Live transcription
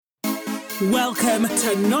Welcome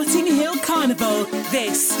to Notting Hill Carnival.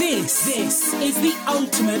 This is the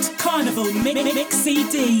ultimate carnival mix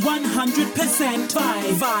CD. 100%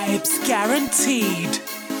 vibes guaranteed.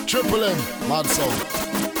 Triple M, Mad Soul.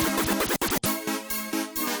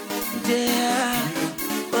 Yeah.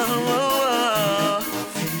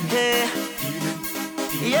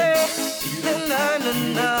 Yeah.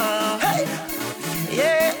 No. Hey.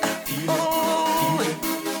 Yeah. Oh.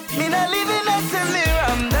 Me not living until me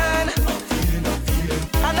I'm done.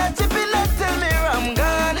 I'm not chipping until me I'm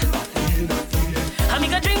gone. I'm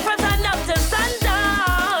gonna drink from sun up to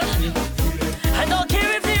sundown. I don't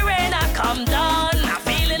care if the rain I come down. I'm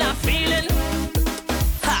feeling.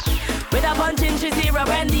 Ha. With a punch in 3-0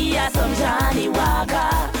 brandy or some Johnny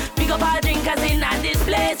Walker. Pick up our drinkers in at this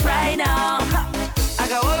place right now. Ha. I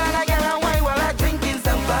got all of that girl and wine while I'm drinking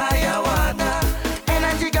some fire water.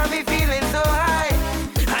 Energy got me feeling so high.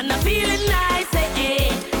 And I'm feeling nice,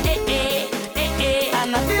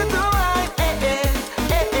 and I feel so high,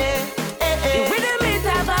 The rhythm is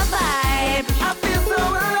have a vibe. I feel so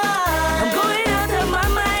alive. I'm going out of my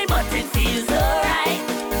mind, but it feels alright.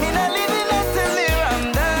 Me not living until I'm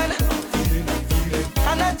done.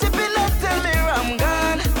 I'm not chipping until I'm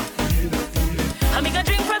gone. I'm gonna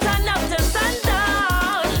drink from sun up to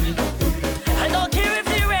sundown. I don't care if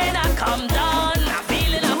the rain I come down. I'm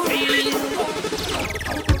feeling.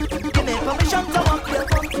 Give me permission to walk you,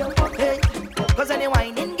 hey. Cause any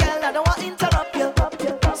whining girl, I don't want to interrupt you.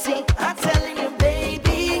 See, I'm telling you,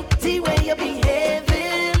 baby, see where you're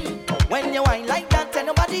behaving. When you whine like that, tell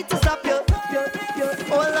nobody to stop you.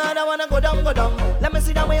 Oh Lord, I wanna go down. Let me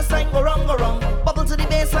see that waistline go wrong. Bubble to the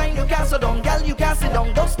baseline, you can't sit down. Girl, you can't sit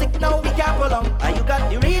down. Don't stick now, we can't prolong. And you got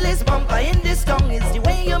the realest bumper in this tongue. It's the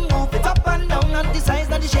way you move it up and down. Not the size,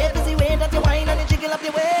 not the shape, it's the way that you whine and you jiggle up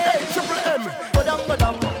your way. Hey, Triple M. Go down.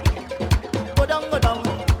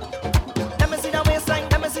 Let me see that waistline.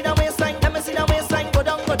 Let me see that waistline. Go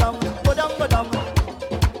down.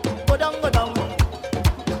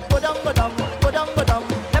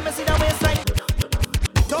 Let me see that waistline.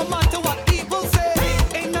 Don't matter what people say,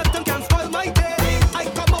 ain't nothing can spoil my day. I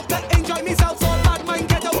come out to enjoy myself, so bad mind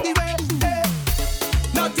get out the way. Hey.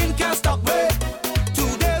 Nothing can stop me.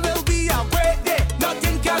 Today will be a great day.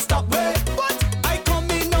 Nothing can stop me. But I come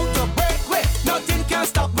in out to break way. Nothing can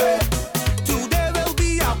stop me. Today will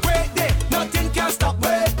be a great day. Nothing can stop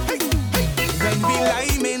me. Hey. When we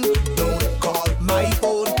liming, don't call my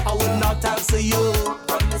phone. I will not answer you.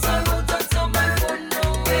 Promise I won't answer my phone, no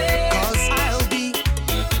way. 'Cause I'll be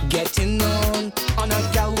getting on a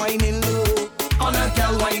gal whining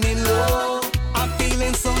low. I'm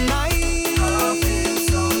feeling so nice.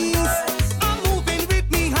 I'm moving with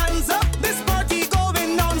me hands up. This party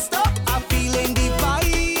going non-stop. I'm feeling the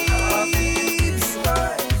vibes.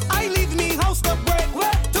 I leave me house to break.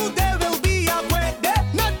 Today will be a great day.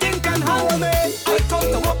 Nothing can handle me. I come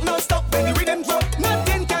to walk non-stop when the rhythm drop.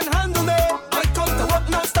 Nothing can handle me. I come to walk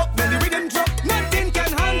non-stop when the rhythm drop. Nothing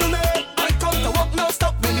can handle me. I come to walk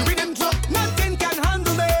non-stop when the rhythm drop. Nothing can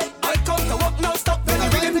handle me. I come to walk non-stop when the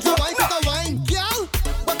rhythm drop. Wine, girl.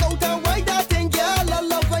 Back out and wine that thing, girl. I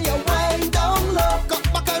love when you wind down low. Cut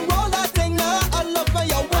back and roll that thing now. I love when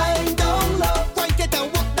you wind down low. Crank it and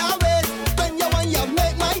walk that way. When you wine, you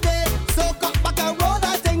make my day. So cut back and roll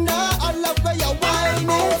that thing now. I love when you wind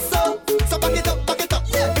it so back it up.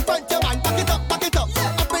 Yeah, in front your man, back it up.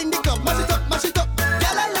 Yeah, up in the club, mash it up.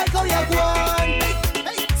 Girl, I like how you go on.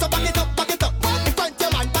 Hey, so back it up. In front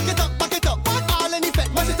your man, back it up. All in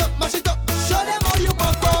effect, mash it up. Show them how you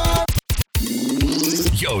perform.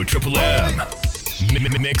 Yo, Triple M.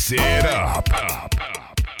 Mix it up.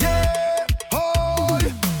 Yeah, hold.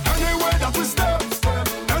 Anywhere that we step,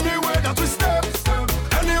 anywhere that we step,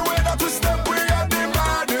 we are the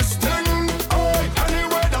baddest thing. Oh,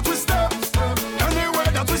 anywhere that we step,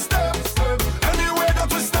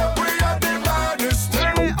 we are the baddest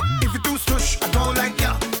thing. If you do stush, I don't like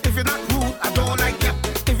ya. If you're not rude, I don't like ya.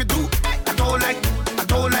 If you do, I don't like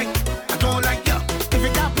ya. If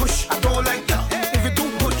you got push, I don't like ya. If you do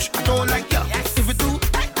push, I don't like ya. If you do,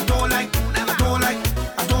 I don't like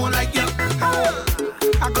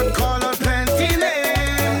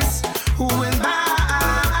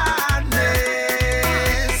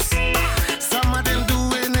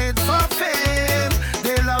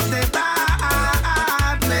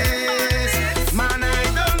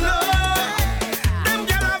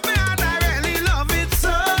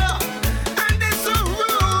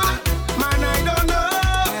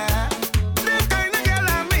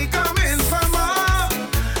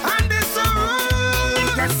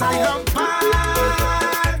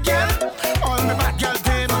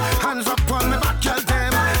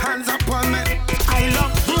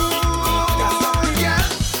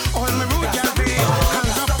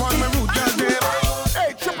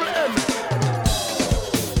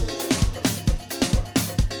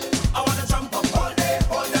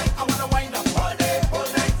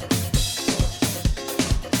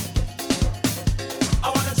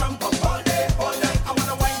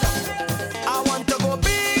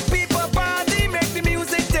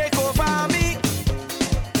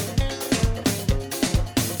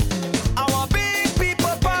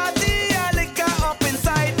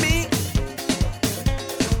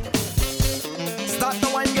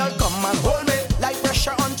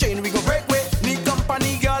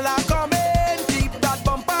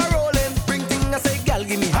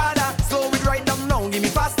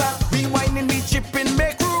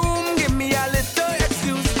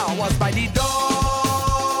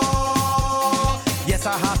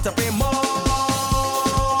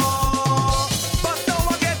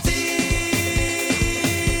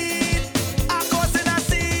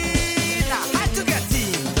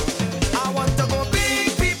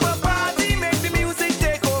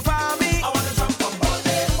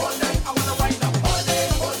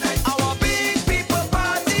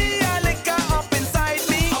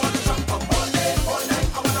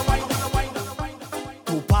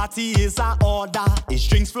is a order. His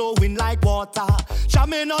drinks flowing like water.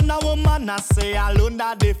 Jamming on a woman, I say alone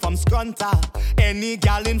that day from Scrunta. Any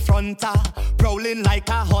gal in front her, prowling like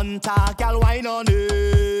a hunter. Gal wine on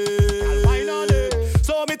it, wine on it.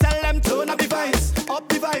 So me tell them turn up the vibes,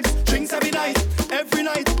 drinks every night,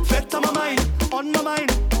 fed on my mind, on my mind.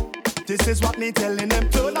 This is what me telling them,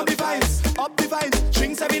 turn up the vibes,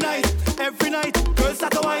 drinks every night, girls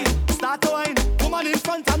start to wine, woman in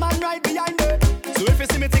front and man right behind me. So if you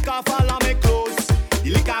see me take off all of my clothes,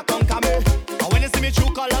 the liquor conquer me. And when you see me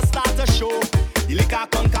true colors start to show, the liquor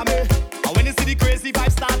conquer me. And when you see the crazy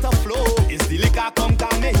vibes start to flow, it's the liquor conquer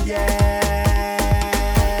me, yeah.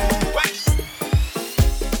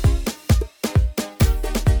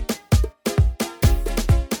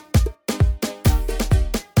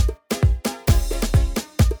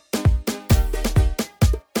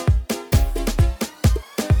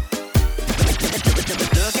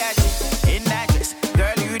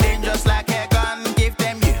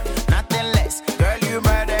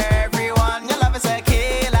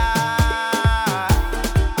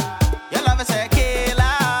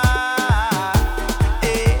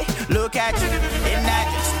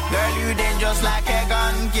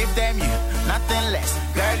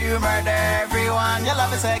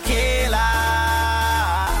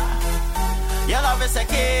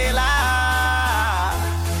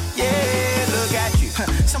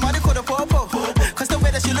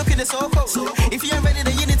 If you ain't ready,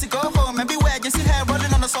 then you need to go home. And beware, you see her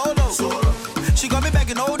rolling on a solo. She got me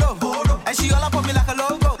begging, Odo. And she all up on me like a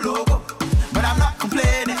logo. But I'm not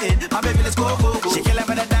complaining. My baby, let's go. She killing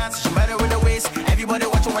with the dance, she better with the waist. Everybody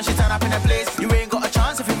watch her when she turn up in the place. You ain't got a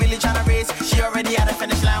chance if you really tryna race. She already at the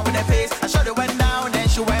finish line with the pace. I shot it went down, then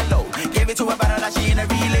she went low. Gave it to her better like she in a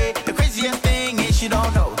relay. The craziest thing is she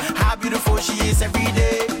don't know how beautiful she is every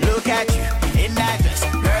day. Look at you in that dress,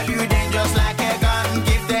 girl, you dangerous like a gun.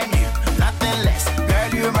 Give them you nothing less, girl,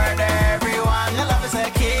 you murder everyone. Your love is a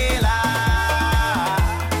killer.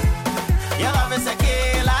 Your love is a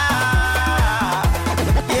killer.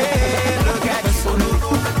 Yeah, look at you.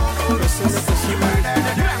 You murder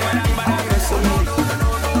everyone.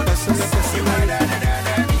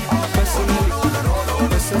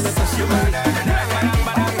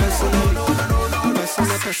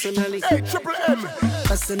 Personally, Hey, Triple M.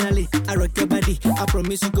 personally, I rock your body. I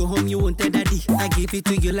promise you go home, you won't tell daddy. I give it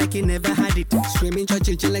to you like you never had it. Screaming,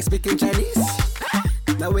 churching like speaking Chinese.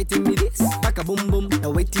 Now waiting me this, back a boom boom.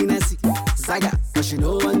 Now waiting I see Zaga, but she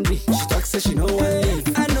know one me. She talks so she know one me.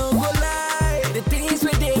 I know go lie, the things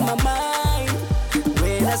within my mind.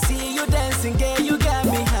 When I see you dancing, girl, you got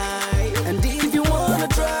me high. And if you wanna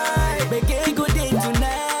try, make a good day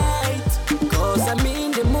tonight. Cause I'm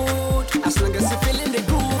in the mood, as long as you feeling the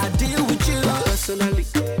groove, I deal with you. Personally,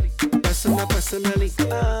 personally,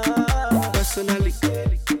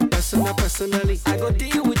 I go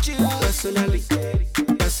deal with you. Personally,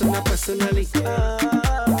 personally, I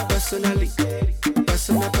go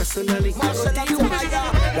deal with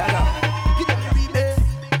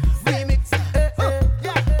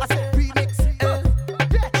you.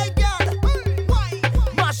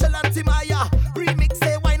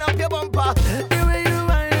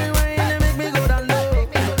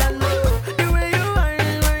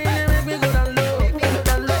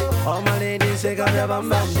 Bam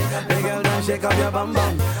bam, the girl them shake up your bam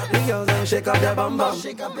bam. The girls them shake up your bam bam.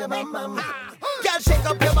 Shake up your bam bam. Girl, shake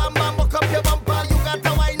up your bam bam, walk up your bumper. You got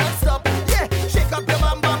to wine and stop. Yeah, shake up your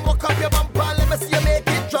bam bam, walk up your bumper. Let me see you make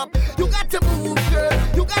it drop. You got to move, girl.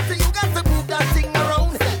 You got to move that thing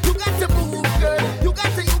around. You got to move, girl. You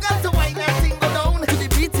got to wine that thing go down to the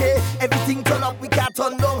beat. Yeah, everything turn up, we can't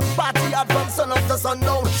turn down. Party hard from sun up to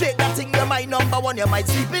sundown. Shake that thing, you're my number one. You might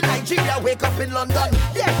sleep in Nigeria, wake up in London.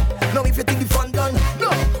 Yeah. Now if you think the fun done, no,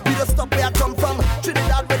 we just stop where I come from.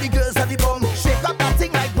 Trinidad where the girls are the bum. Shake up that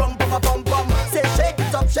thing like rum, bum, bum, bum. Say shake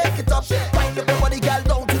it up, wind up your body, girl,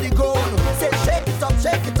 down to the ground. Say shake it up,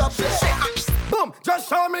 shake up. Boom, just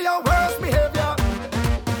show me your worst behavior.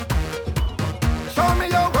 Show me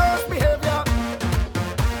your worst behavior.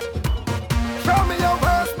 Show me your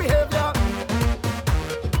worst behavior.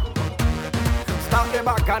 Stop the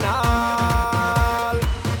bacchanal.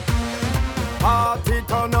 Party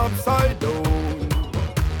turn upside down.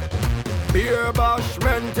 Beer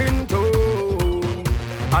bashment in tone.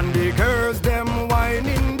 And the girls them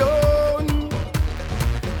whining down.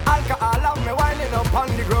 Alcohol have me whining up on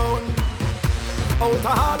the ground. Out of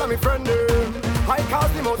all of me friend them, I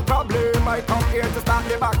cause the most problem. I come here to start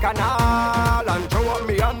the bacchanal and throw up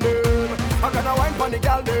me on them. I gonna wine pon the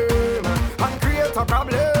gal them and create a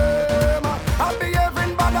problem. I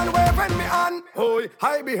behaving bad and waving me on. Oh,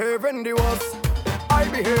 I behaving the worst. I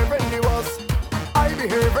behaving the worst. I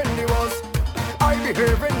behave in the worst. I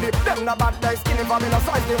behave in the. Them the bad guys skinny for me no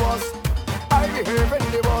size the worst. I behave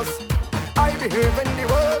in the worst. I behave in the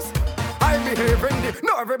worst. I behave in the.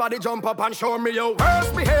 Now everybody jump up and show me your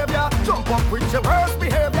worst behavior. Jump up with your worst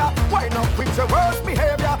behavior. Wind up with your worst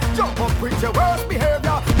behavior. Jump up with your worst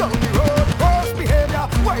behavior. Down the road, worst behavior.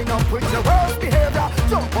 Wind up with your worst behavior.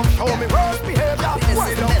 Jump up, show me worst behavior.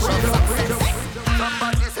 Wind up with your worst.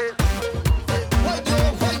 Somebody say.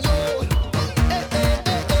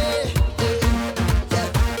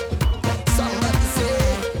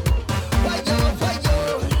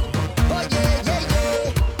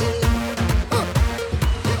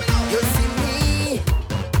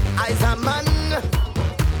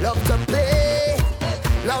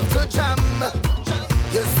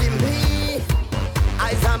 You see me,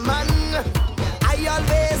 I's a man. I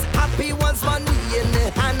always happy once money in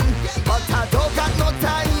the hand, but I don't got no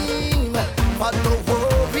time for no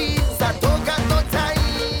worries. I don't got no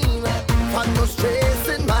time for no stress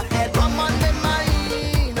in my head. I'm on my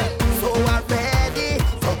mind, so I'm ready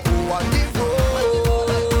to go on the road.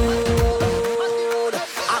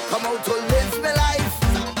 I come out to live my life,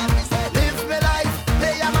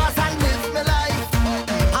 play a mass and live my life.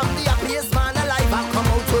 I'm the happiest man alive. I come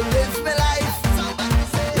out to live my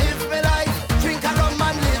life, drink a rum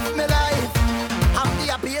and live my life. I'm the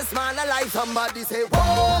happiest man alive. Somebody say, whoa,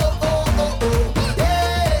 oh, oh, oh,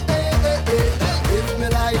 yeah, live my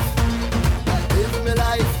life, live my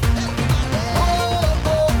life. Oh,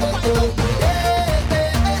 oh, oh, oh, yeah,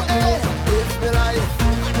 live my life.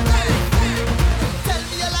 Tell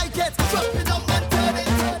me you like it, drop it down and turn it,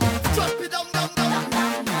 drop it down, down, down,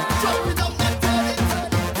 drop it down and turn it.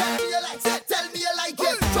 Tell me you like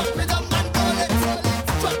it, drop it down and turn it,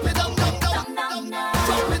 drop it down, down, down,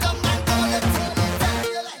 drop it down and turn it. Tell me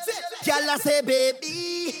you like it. Girl, I say, baby,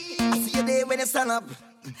 I see you there when you stand up.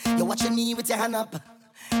 You're watching me with your hand up,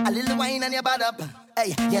 a little wine and your butt up.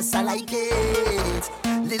 Hey, yes, I like it.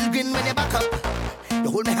 Little grin when you back up. You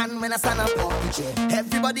hold my hand when I stand up off the chair.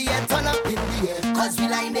 Everybody head turn up in the air, cause we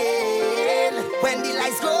line in. When the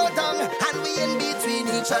lights go down and we in between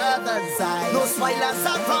each other's eyes. No spoilers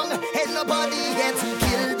are wrong, ain't nobody here to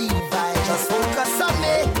kill the vibe. Just focus on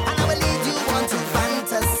me and I will lead you on to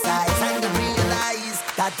fantasize. And you realize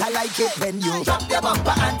that I like it when you drop your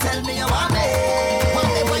bumper and tell me you want me. Want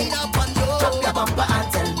me wind up on you. Drop your bumper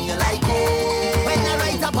and tell me you like it. When I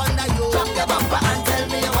right up under you, drop your bumper and tell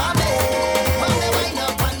me you want me. Want me wind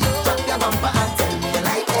up on you. Drop your bumper and tell me you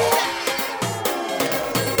like it.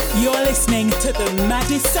 You're listening to the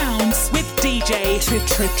maddest sounds with DJ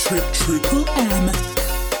Triple M.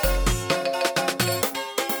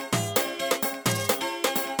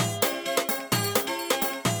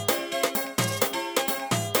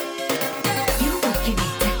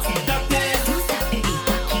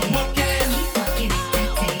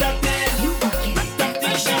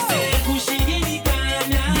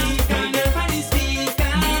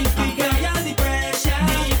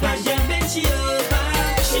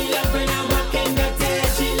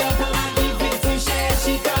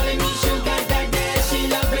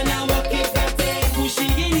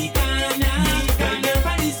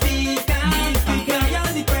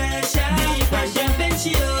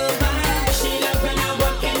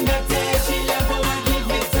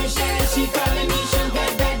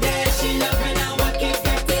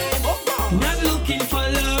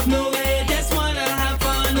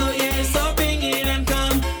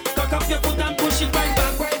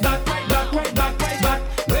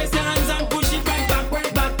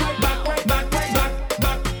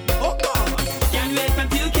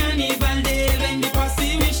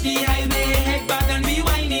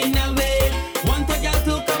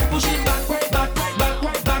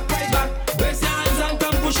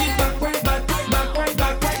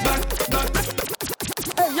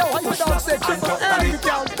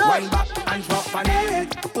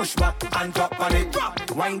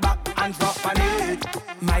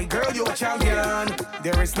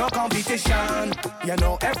 There is no competition, you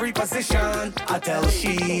know every position. I tell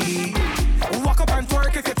she, walk up and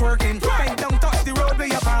twerk if you're twerking. Bend down, touch the road with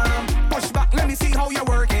your palm. Push back, let me see how you're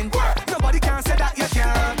working. Nobody can say that you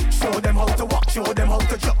can't. Show them how to walk, show them how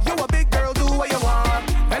to jump. You a big girl, do what you want.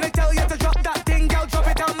 When I tell you to drop that thing, girl, drop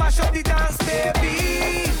it and mash up the dance,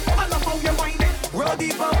 baby. I love how you whine it. Roll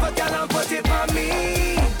the bumper, girl, and put it on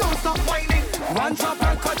me. Don't stop whining. One drop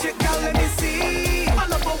and catch it, girl, let me see. I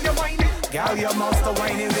love how you whine it. Girl, you must have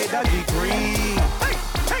whining with a degree. Hey,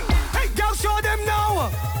 hey, hey, girl, show them now.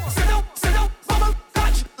 Sit down, bubble,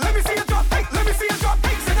 catch. Let me see you drop. Hey, let me see you drop.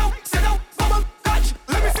 Hey, sit down, bubble, catch.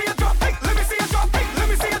 Let me see you drop. Hey, let me see you drop. Hey, let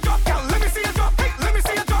me see you drop, girl. Let me see you drop. Hey, let me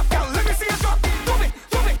see you drop, girl. Let me see you drop.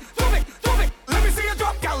 Drop it. Let me see you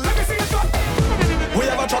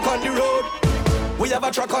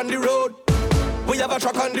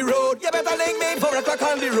on the road. You better link me 4 o'clock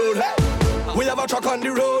on the road. Hey. We have a truck on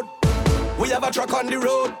the road. We have a truck on the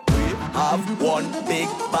road. We have one big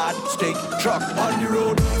bad stick truck on the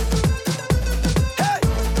road. Hey.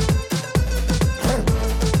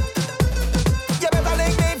 You better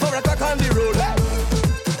link me 4 o'clock on the road. Hey.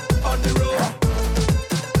 On the road.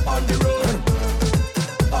 On the road.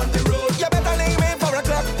 On the road. You better link me 4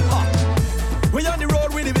 o'clock. We on the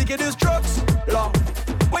road with the wickedest trucks. Long.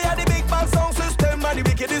 We are the big bad sound system and the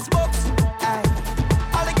wickedest box.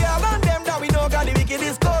 All the girls and them that we know got the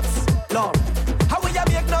wickedest cuts. Long. How will you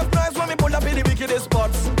make enough noise when we pull up in the wickedest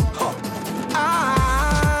spots?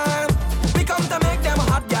 We come to make them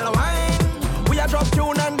hot gal wine. We are drop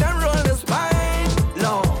tune and then roll the spine.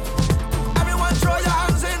 Long. Everyone throw your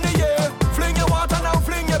hands in the air. Fling your water now,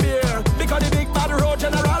 fling your beer. Because the big bad road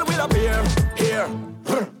general will appear. Here.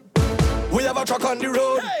 We have a truck on the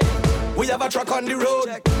road. We have a truck on the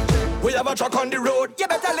road. We have a truck on the road. You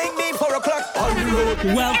better link me 4 o'clock on the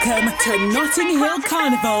road. Welcome to Notting Hill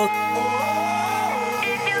Carnival.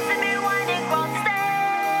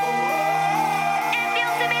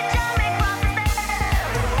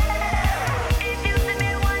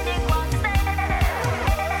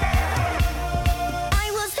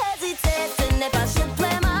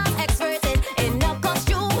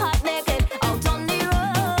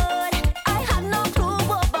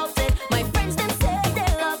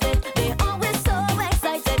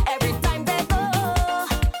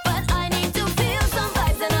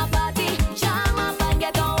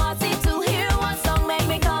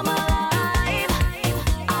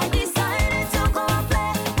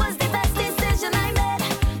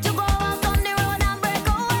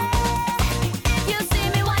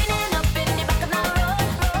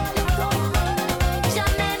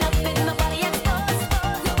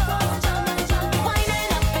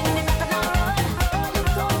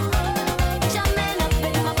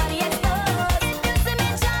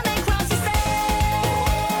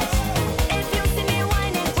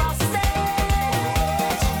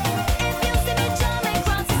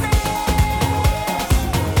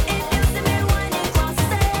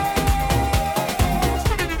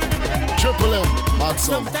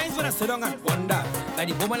 Sometimes when I sit down and wonder, like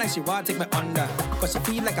the woman like she want to take me under, cause she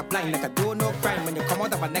feel like a blind, like I do no crime when you come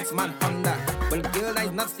out of a next man Honda. Well, girl, that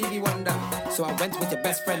is not Stevie Wonder, so I went with your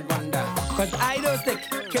best friend Wonder. Cause I don't stick,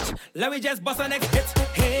 kitch, let me just bust a next hit.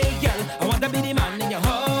 Hey girl, I want to be the man in your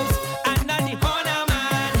house, and not the corner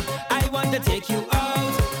man. I want to take you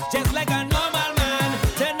out, just like a normal man.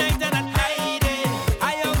 Tonight I'm not hiding,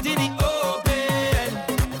 I out in the open,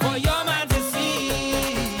 for your man to see.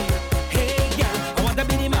 Hey girl, I want to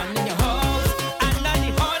be the man in your house, and not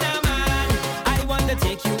the corner man. I want to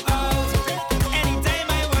take you out, anytime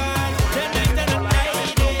I want. Tonight I'm not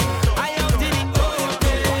hiding, I out in the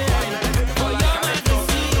open, for your man to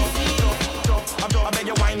see. I beg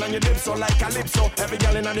you wine on your lips so like calypso. Every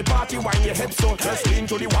girl in the party wine your hips so. Just lean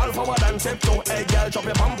to the wall forward and tiptoe. Hey girl, drop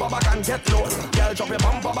your bumper back and get low. Girl, drop your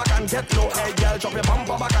bumper back and get low. Hey girl, drop your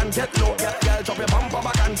bumper back and get low. Girl, drop your bumper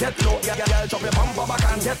back and get low. Girl, drop your bumper back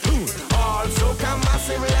and get low. All soca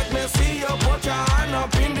massive, let me see you put your hand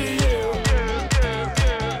up in the air.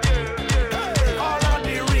 All of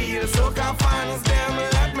the real soca fans, them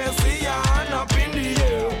let me see your hand up in the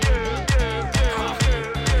air.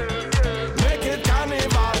 Make it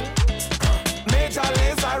carnival. Major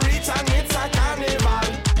laser reach and it's a carnival.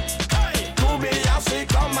 Kobayashi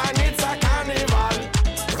come and it's a carnival.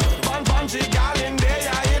 Fun punchy gal in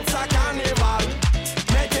there, it's a carnival.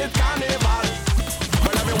 Make it carnival.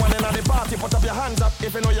 Well, everyone in the party, put up your hands up.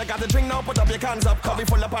 If you know you got the drink now, put up your cans up. Cause we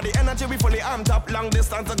full up of the energy, we fully amped up. Long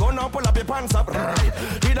distance to go now, pull up your pants up.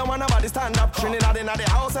 We don't want nobody stand up. Trinidad in the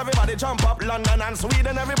house, everybody jump up. London and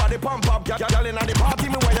Sweden, everybody pump up. Girl in the party,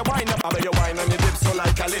 me where you wind up. I bet you wine on the dips so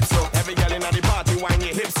like calypso. Every girl in the party, wine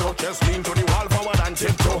your hips so. Just lean to the wall forward and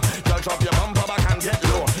tiptoe. Girl, drop your bumper back and get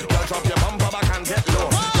low. Girl, drop your bumper back and get low.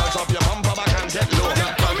 Girl, drop your bumper back and get low.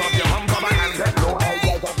 Girl, drop your bumper back and get low.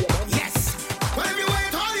 Yes. Well, if you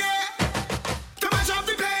wait all year to mash up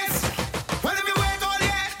the place. Well, if you wait all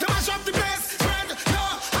year to mash up the place. Spread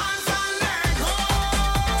your hands and let go.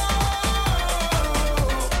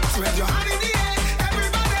 Spread your hand in the air,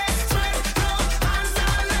 everybody. Spread your hands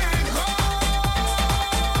and let go.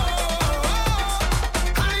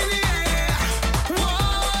 Hand in the air.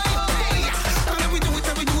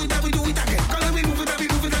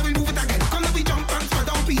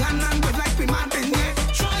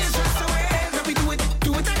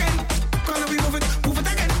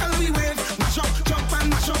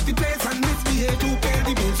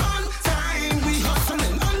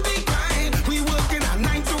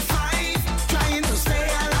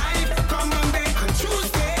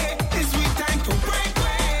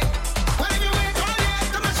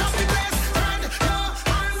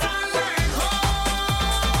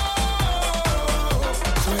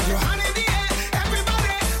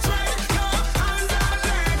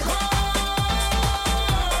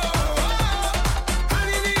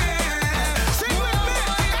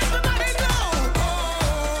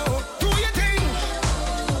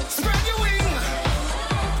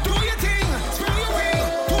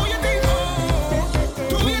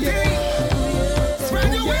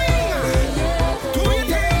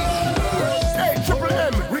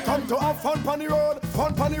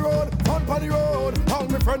 on the road. All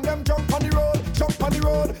my friend them jump on the road, jump on the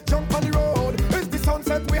road, jump on the road. It's the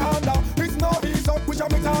sunset we under, it's no ease up, we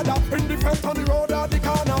jump it harder. Indifferent on the road or the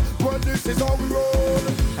corner, well this is how we roll.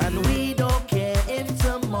 And we don't care if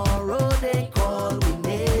tomorrow they call we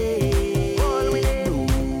name. Call we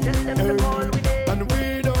name. Just them to call we name. And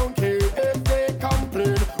we don't care if they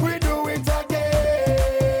complain, we do it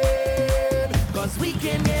again. Cause we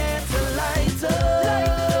came here to light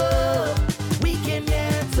up. We came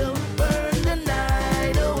here to burn the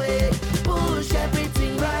night away. Push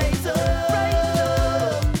everything right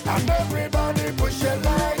up. And everybody push your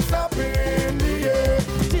lights up in the air.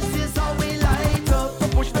 This is how we light up. So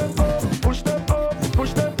push them up, push them up,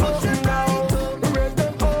 push them up now. Raise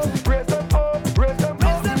them up, raise them up, raise them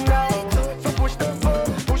up now. So push them up,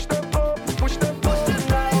 push them up, push them up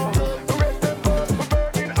now. Raise them up, we're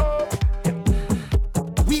burning up.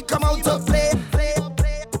 We come out to play.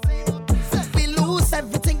 We lose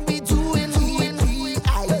everything we do in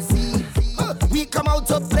EIC. We come out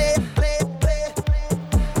to play.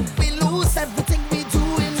 We lose everything we do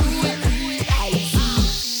in EIC.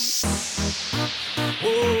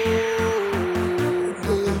 Oh,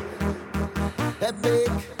 yeah,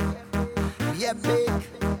 big, yeah, big.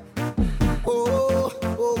 Oh,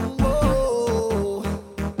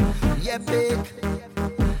 yeah, big.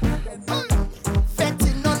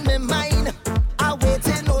 Fetting on my mind, I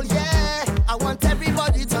waiting all year. I want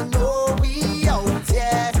everybody to know we out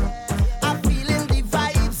here. I'm feeling the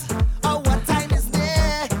vibes of what time is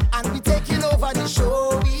near, and we taking over the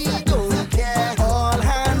show. We don't care. All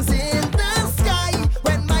hands in the sky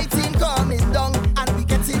when my team coming down, and we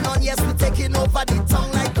getting on. Yes, we taking over the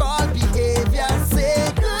town like all behavior.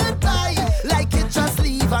 Say goodbye, like it just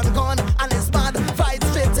leave and gone, and it's bad. Fight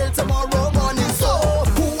straight till tomorrow morning. So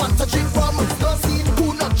who want to drink from? No scene.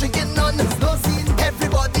 Who not drinking none? No scene.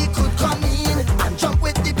 Everybody could come in and jump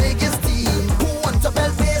with the biggest team. Who want to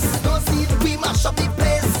bell bass? No scene. We mash up the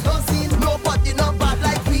place. No scene. Nobody not bad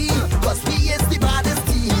like we, cause we is the baddest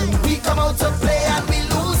team. We come out to play and we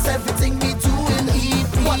lose everything we do in EP.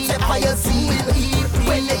 Whatever you see in EP.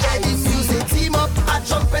 When they hear the music, team up, I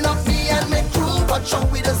jumping up me and my crew. Watch out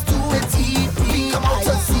with us do it EP. We come out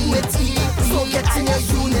to see it EP. So get in your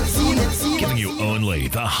unity. Giving you only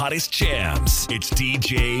the hottest jams. It's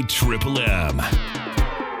DJ Triple M.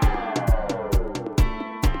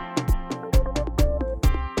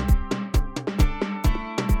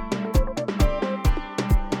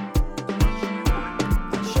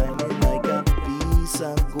 Shining like a piece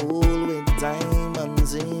of gold with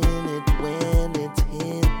diamonds in it when it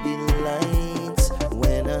hit the lights.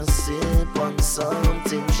 When I sip on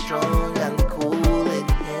something strong and cool, it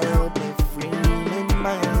help me free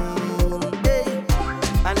my mind. Hey.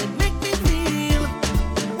 And it make me feel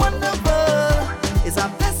wonderful. It's a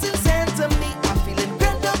blessing sent to me. I feel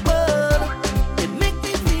incredible. It make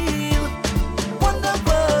me feel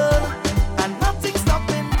wonderful, and nothing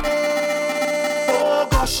stopping me. Oh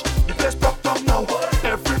gosh, the place broke down now.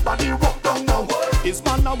 Everybody walk down now. It's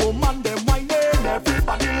man and woman, them whining.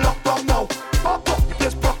 Everybody lock down now. Fuck up, the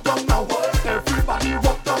place broke down now. Everybody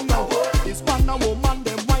walk down now. It's man and woman,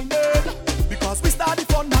 them whining. Because we start the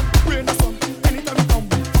fun and rain the sun. Anytime we come,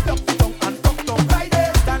 we up the tongue and rock down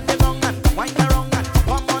Friday. Stand the wrong and wind the wrong and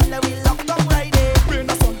come on, let we lock down right there. Rain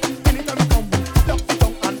the sun. Anytime we come, we up the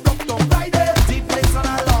tongue and rock down Friday. The place on a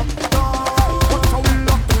lockdown. Watch how we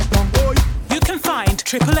lock it down, boy. You can find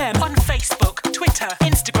Triple M on Facebook, Twitter,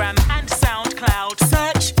 Instagram, and SoundCloud.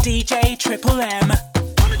 Search DJ Triple M.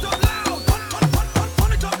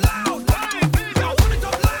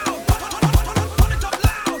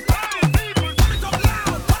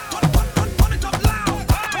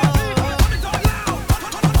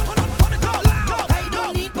 I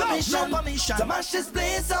don't need permission to mash this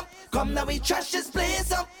place up. Come now, we trash this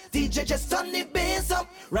place up. DJ just turn the bass up.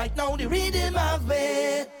 Right now the rhythm of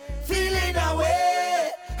it, feeling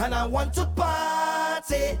away, and I want to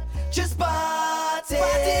party, just party.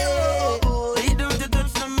 Oh, you don't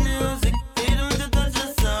touch the music, you don't touch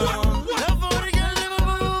the sound. Love for the girl, they were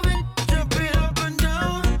moving, jump it up and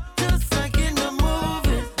down, just like in the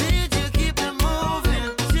movies. DJ keep it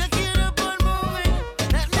moving, shake it up and move it.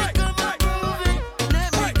 Let me come and prove it, let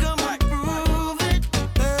me come and prove it.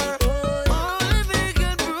 Only we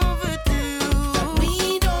can prove it to you.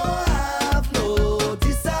 We don't have no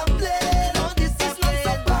discipline, no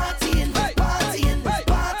discipline. Partying, partying,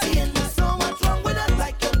 partying. So much wrong with us,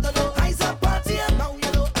 like you don't know.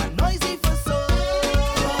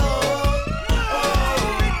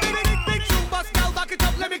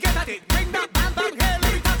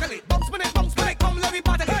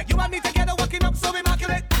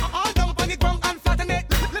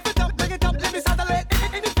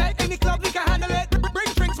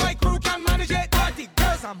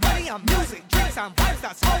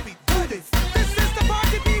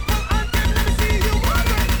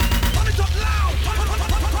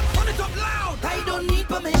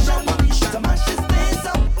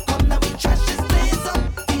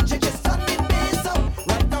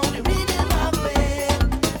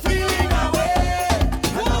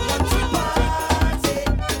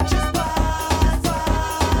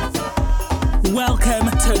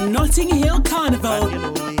 Notting Hill Carnival. And you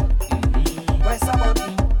know we press a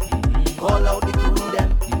button, call out the crew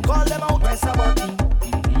them, call them out, press a button,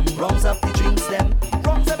 rounds up the drinks them,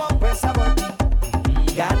 rounds them out, press a button,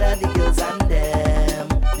 gather the girls and them,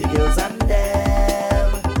 the girls and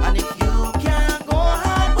them. And if you can't go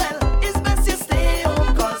hard, well, it's best you stay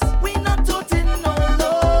home, cause we not toting no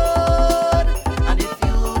load. And if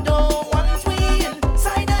you don't want we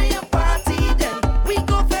inside of your party, then we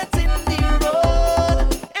go fet in the road.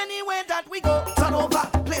 Anywhere that we go, turn over,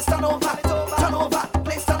 place turn over, turn over,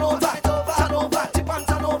 place turn over, turn over, tip and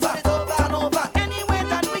turn over, turn over. Anywhere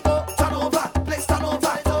that we go, turn over, place turn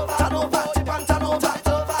over, turn over, tip and turn over,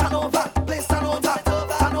 turn over, place turn over,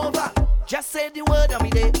 turn over. Just say the word and we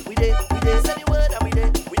dey, we dey, we dey. Say the word and we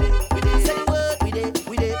dey, we dey, we dey. Say the word, we dey,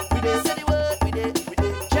 we dey, we dey. Say the word, we dey, we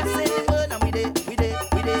dey. Just say the word and we dey, we dey,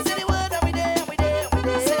 we dey. Say the word and we dey, we dey, we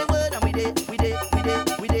dey. Say the word and we dey, we dey, we dey,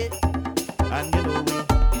 we dey. And you know we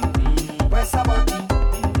press a button.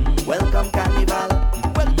 Welcome carnival.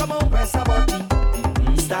 Welcome on, press a button.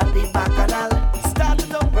 Start the bacchanal. Start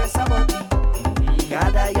it up, press a button.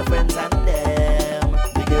 Gather your friends and them,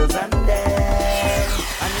 the girls and them.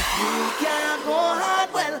 And if you can't go hard,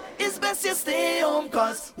 well, it's best you stay home,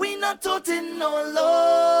 cause we not toting no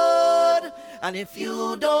load. And if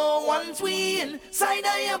you don't want we inside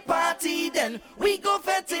of your party, then we go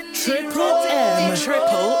fet in the Triple road. M,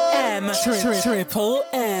 Triple M, Triple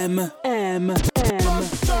M, M. Everybody,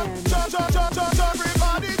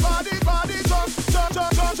 body, body, jump, jump,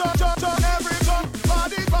 jump, jump, jump, jump, jump, every jump,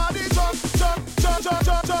 body, body, jump, jump, jump, jump,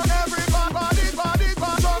 jump, jump, everybody, body,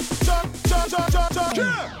 body, jump, jump, jump, jump, jump, jump,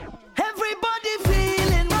 jump. Everybody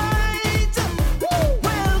feeling right.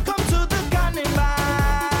 Welcome to the carnival.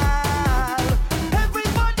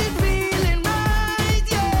 Everybody feeling right,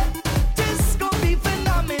 yeah. This gon' be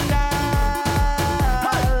phenomenal.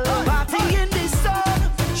 Party in the sun,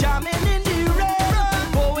 jamming in the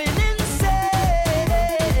rain, going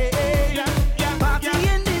insane. Party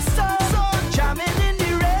in the sun, jamming in the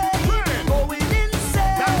rain, going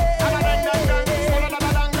insane.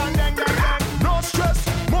 No stress,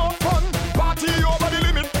 more fun, party over the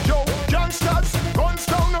limit. Yo, gangsters, guns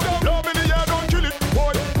down, love in the air, don't kill it.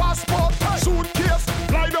 Boy, passport, suitcase,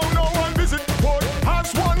 fly down now and visit. Boy,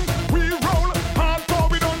 as one, we roll, hardcore,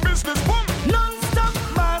 we done business. Boom. Non-stop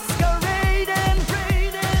masquerading,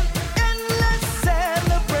 endless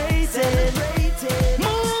celebrating,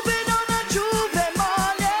 moving on a Juve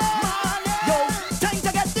morning. Yo, time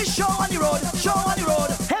to get this show on the road, show on the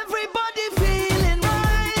road. Everybody feeling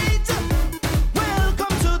right.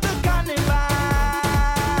 Welcome to the carnival.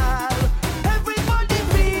 Everybody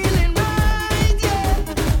feeling right, yeah.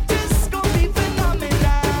 This gon' be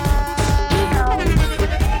phenomenal.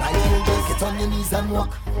 Get on your knees and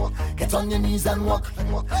walk. Get on your knees and walk.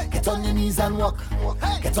 Get on your knees and walk.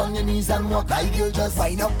 Get on your knees and walk. Like you just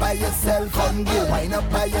wind up by yourself, come girl. Wind up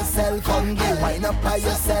by yourself, come girl. Wind up by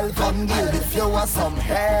yourself, come girl. If you want some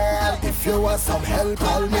help, if you want some help,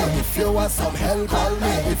 call me. If you want some help, call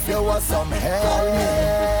me. If you want some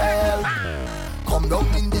help, come down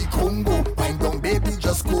in the Congo. Wind down, baby,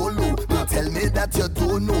 just go low. Don't tell me that you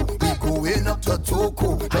don't know. We going up to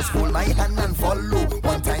Toko. Just hold my hand and follow.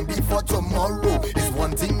 One time before tomorrow is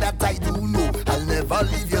one thing that I do know. I'll never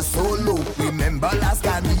leave you solo. Remember last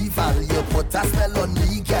carnival, you put a spell on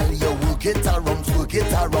me, girl. You work it around,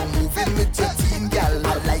 moving with your team, girl.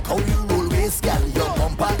 I like how you roll waist, girl. Your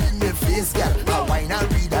bumper in my face, girl. I whine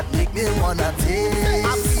and read that make me wanna taste.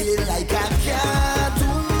 I'm feeling like I can't do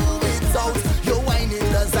without your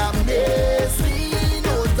whining does amaze me,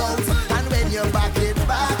 no doubt. And when you back it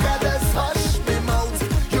back, I just hush me mouth.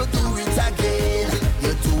 You do it again,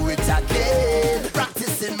 you do it again.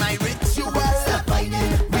 Practicing my ritual, stop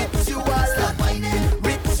whining, ritual, stop whining,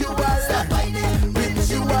 ritual, stop whining,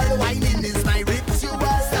 ritual. Whining is my ritual,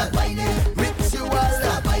 stop whining, ritual,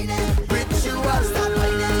 stop whining, ritual, stop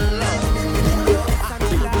whining.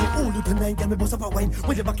 Only tonight, girl, me bust up a wine.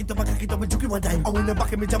 When you back it up, me juke it one time. I want the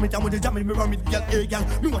back of me jam it, I want the jam it, me run it, girl, hey, girl.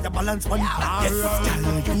 Me want the balance one. Yes, girl,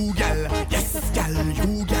 you, girl. Yes, girl,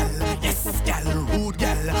 you, girl. Yes, girl, rude,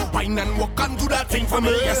 girl. Wine and walk and do that thing for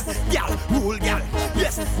me. Yes, girl, roll, girl.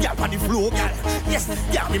 Yes, girl, on the floor, girl. Yes,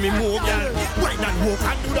 girl, give me more, girl. Wine and walk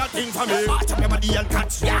and do that thing for me. Arch up your body and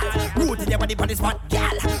catch, girl. Roll till your body on the spot,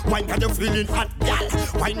 girl. Wine 'cause you feeling hot, girl.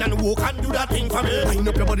 Wine and walk and do that thing for me. Wine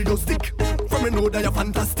up your body, don't stick. From me know that you're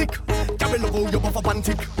fantastic. Girl, me love how you buff up and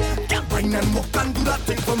tick. Girl, wine and walk and do that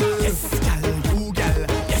thing for me. Yes, girl, you, girl.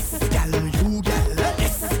 Yes, girl, you, girl.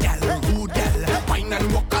 Yes, girl, you, girl. Wine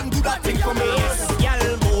and walk and do that thing for me. Yes,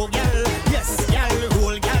 girl, more, girl. Yes, girl,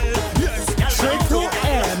 whole, girl. Yes, girl, Triple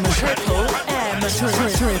M, Triple M,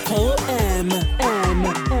 Triple M, M.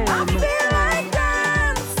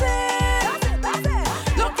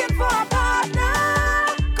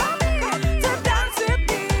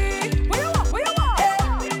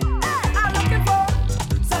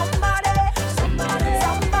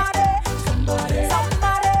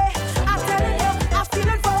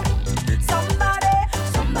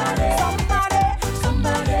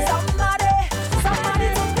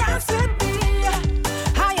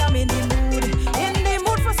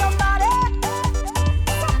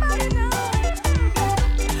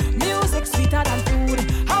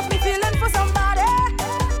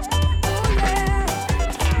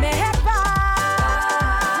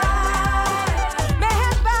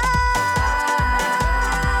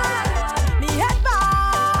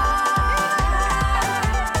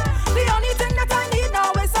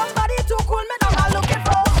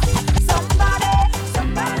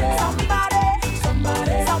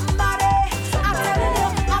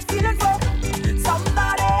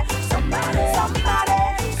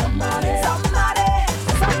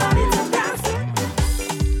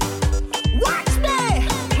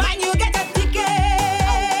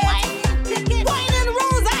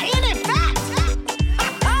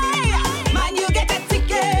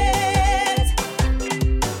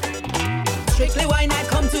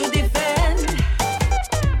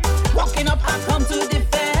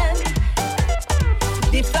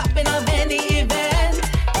 stopping of any event.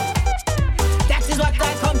 That is what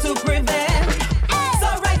I come to prevent. So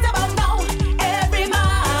right about now, every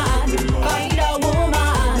man find a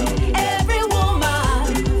woman, every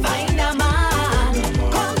woman find a man.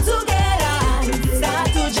 Come together, start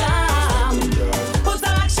to jam. Put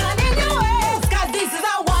some action in your ways, 'cause this is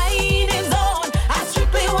a whining zone, a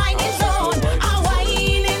strictly whining zone, a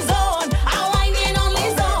whining zone, a whining only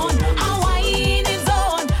zone, a whining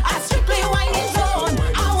zone, a strictly whining zone,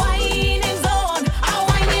 a whining zone, a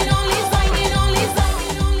whining only zone.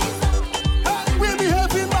 We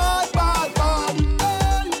behaving bad, bad, bad.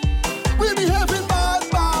 We behaving bad,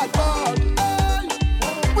 bad, bad.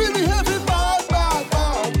 We behaving bad, bad,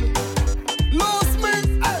 bad. Lost me.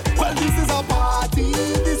 Well, this is a party.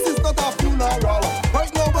 This is not a funeral.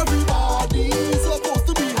 Right now, everybody's supposed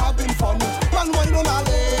to be having fun. Man, wine on a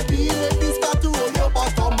lady. Ladies start to roll your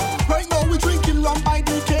bottom. Right now, we drinking rum by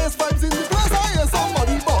the case. Vibes in the place. I hear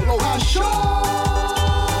somebody ball out.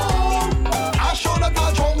 I show that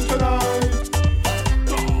I'm drunk tonight.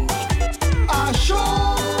 I show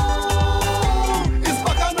it's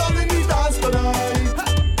back and all in the dance tonight.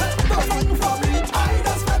 Nothing for me. I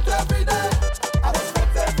just sweat every day. I just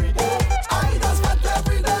sweat every day. I just sweat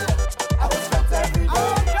every day. I just sweat every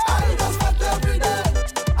day. I just sweat every day.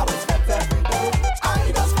 I just sweat every day.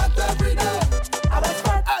 I just sweat every day. I just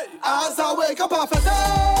sweat. As I wake up off a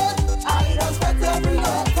bed, I just sweat every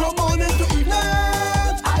day. From morning to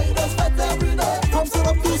evening, I just sweat every day. From sun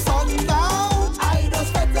up to sundown, I just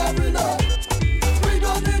sweat every day. We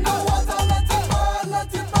don't need no water, let it burn,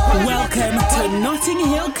 let it burn. Welcome to Notting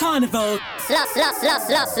Hill Carnival.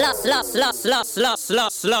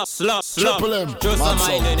 Triple M. Just Mad a song.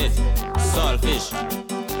 mile in it. Saltfish.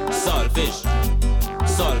 Saltfish.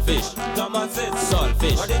 Saltfish.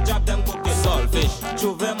 Saltfish. What they drop them cookies? Saltfish.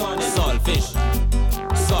 Juve money. Saltfish.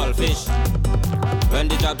 Saltfish. When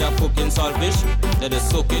they drop their cooking saltfish, they just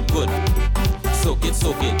soak it good. Soak it,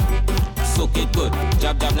 soak it. Soak it good.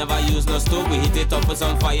 Jab never use no stove. We hit it up with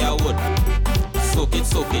some firewood. Soak it,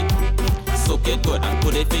 soak it. Soak it good and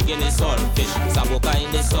put it big in the saltfish. Saboka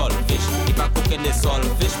in the saltfish. If I cook in the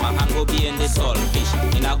saltfish, my hand will be in the saltfish.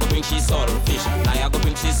 And I go bring she saltfish. Now I go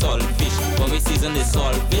bring she saltfish. When we season the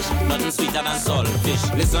saltfish, nothing sweeter than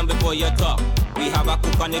saltfish. Listen before you talk. We have a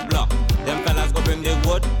cook on the block. Them fellas go bring the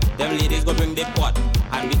wood. Them ladies go bring the pot.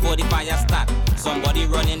 And before the fire start, somebody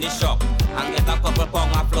run in the shop and get a couple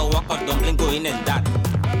pound of flour, cut dumpling going in that.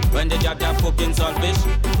 When they drop their cooking saltfish,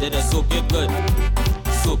 they just soak it good.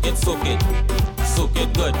 Soak it, soak it, soak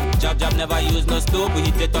it good. Jab never use no stove, we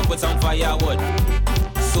heat it up with some firewood.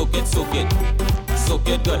 Soak it, soak it, soak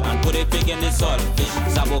it good and put it big in the saltfish.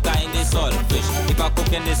 Saboka in the saltfish. If I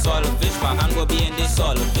cook in the saltfish, my hand go be in the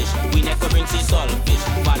saltfish. We never bring she saltfish,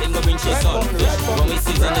 Balin go bring she saltfish. When we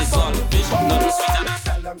season the saltfish, nothing sweeter than.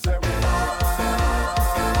 Tell them say we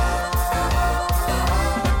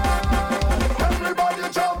everybody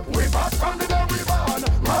jump. We must come to them, we born.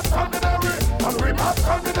 Must come to them, we and we must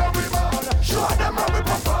come to them, we born. Show them how we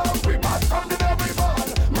perform. We must come to them, we born.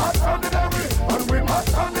 Must come to them, we and we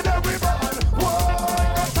must come to them, we born.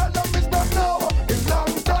 Why? Tell them it's not now. It's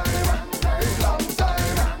long time. It's long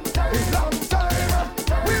time. It's long time.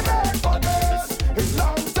 We made for this. It's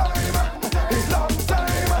long time. It's long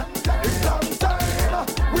time. It's long time.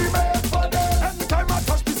 We made for this. Anytime I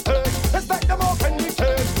touch the stage, it's like them open the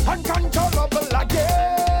cage. Uncontrollable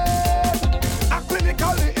again. I'm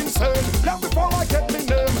clinically insane. Long before I get my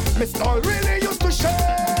name, my style really used to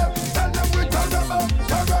shame. Tell them we terrible,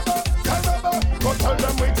 terrible, terrible. Go tell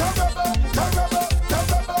them we terrible, terrible,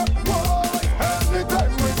 terrible. Why?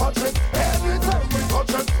 Anytime we touch it, anytime we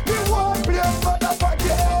touch it, we won't play for that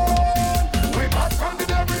again. We must come to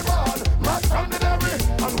every man, must come to every,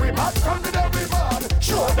 and we must come to every man.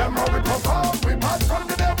 Show them how we perform. We must come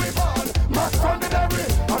to every man, must come to every,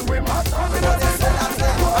 and we must come to every man.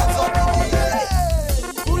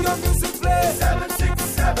 Who your music play?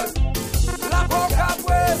 767. La Boca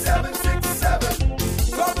Way. 767.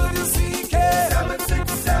 WCK.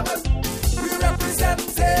 767. We represent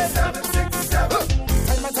it. 767.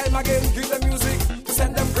 Time and time again, give them music to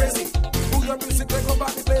send them crazy. Who your music play? Come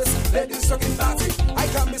back the place. Ladies talking party. I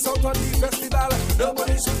can't miss out on the festival.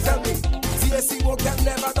 Nobody should tell me. TSC work have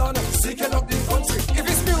never done. Seeking up the country. If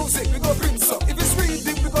it's music, we go bring some. If it's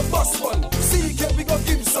reading, we go bust one. Seek it, we go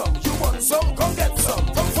give some. You want some? Come get some.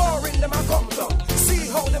 From foreign, them I come down. See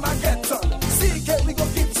how them I get done. Seek it, we go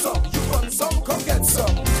give some. You want some? Come get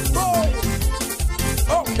some. Boy.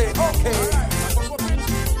 Okay, okay.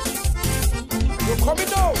 You coming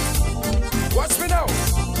now? Watch me now.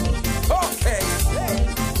 Okay.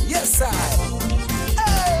 Yes, I.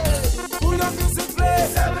 Hey. Who your music play?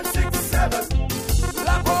 767.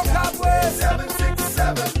 La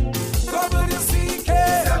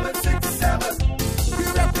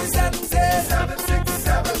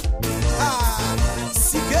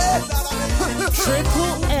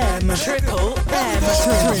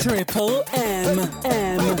Triple M.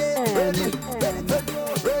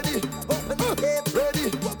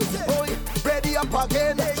 Ready up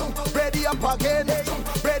again, ready up again,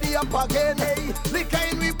 ready up again. Liquor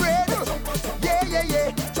in we bread. Yeah, yeah,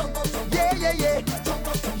 yeah. Yeah, yeah, yeah.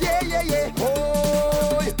 Yeah, yeah, yeah.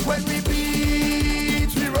 Oh, when we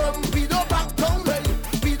beat, we run, we don't back down.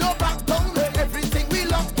 We don't back down. Everything we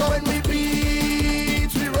lock down. When we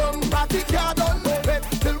beat, we run, party car done.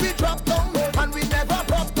 Till we drop down, and we never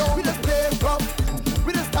drop down. We just play rough,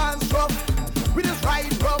 we just dance rough, we just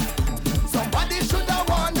ride rough. Somebody should have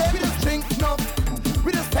warned them. We just drink enough,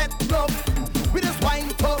 we just pet enough, we just wine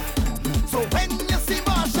tough. So when you see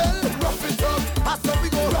Marshall, rough it up. I said we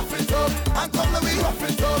go rough it up, and come the way rough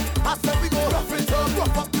it up. I said we go rough it up,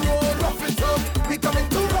 rough up the road, rough it up. We coming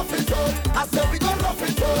to rough it up. I said we go rough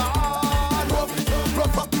it up, ah, rough it up,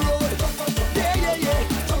 rough up the road. Yeah, yeah, yeah,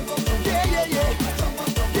 yeah, yeah, yeah,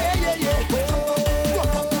 yeah, yeah, yeah. Oh,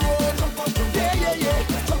 rough up the road. Yeah, yeah, yeah,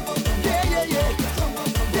 yeah, yeah, yeah,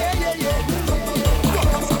 yeah, yeah, yeah.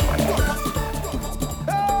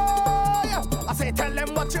 I say tell them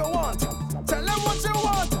what you want. Tell them what you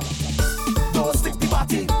want. Don't stick the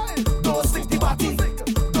body. Don't stick the body.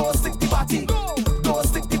 Don't stick the body. Don't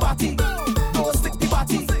stick the body. Don't stick the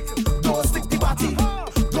body. Don't stick the body.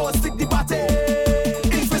 Don't stick the body.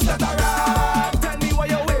 If it's not a rap, tell me why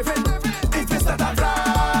you're waving. If it's not a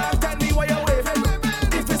rap, tell me why you're waving.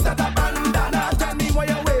 If it's not a bandana, tell me why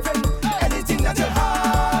you're waving. Anything that you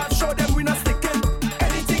have, show them we not sticking.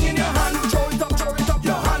 Anything in your hand, throw it up, throw it up.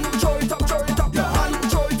 Your hand, throw it up, throw it up. Your hand,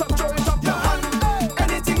 throw it up, throw it up. Your hand.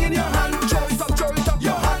 Anything in your hand, throw it up, throw it up.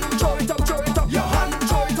 Your hand, throw it up, throw it up. Your hand,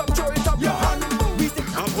 throw it up, throw it up. Your hand.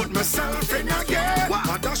 I put myself in again.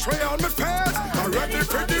 I dash way on my face. I'm ready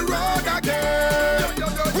for the road again.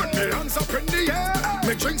 Put me hands up in the air,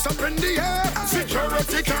 me drinks up in the air.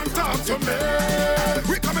 Security can't talk to me.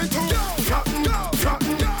 We coming to flatten,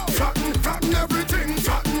 flatten, flatten, flatten everything.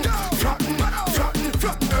 Flatten, flatten, flatten,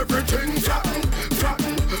 flatten everything. Flatten,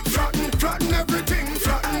 flatten, flatten, flatten everything.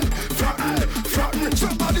 Flatten, flatten, flatten.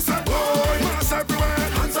 Somebody say, boy, mass everywhere,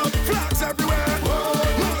 hands up, flags everywhere,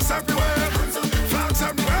 mass everywhere, hands up, flags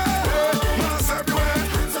everywhere, mass everywhere,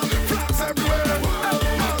 hands up, flags everywhere,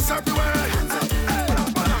 mass everywhere.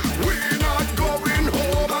 We not going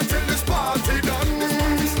home until this party done.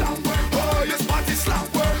 Oh, yes, party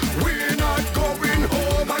slap.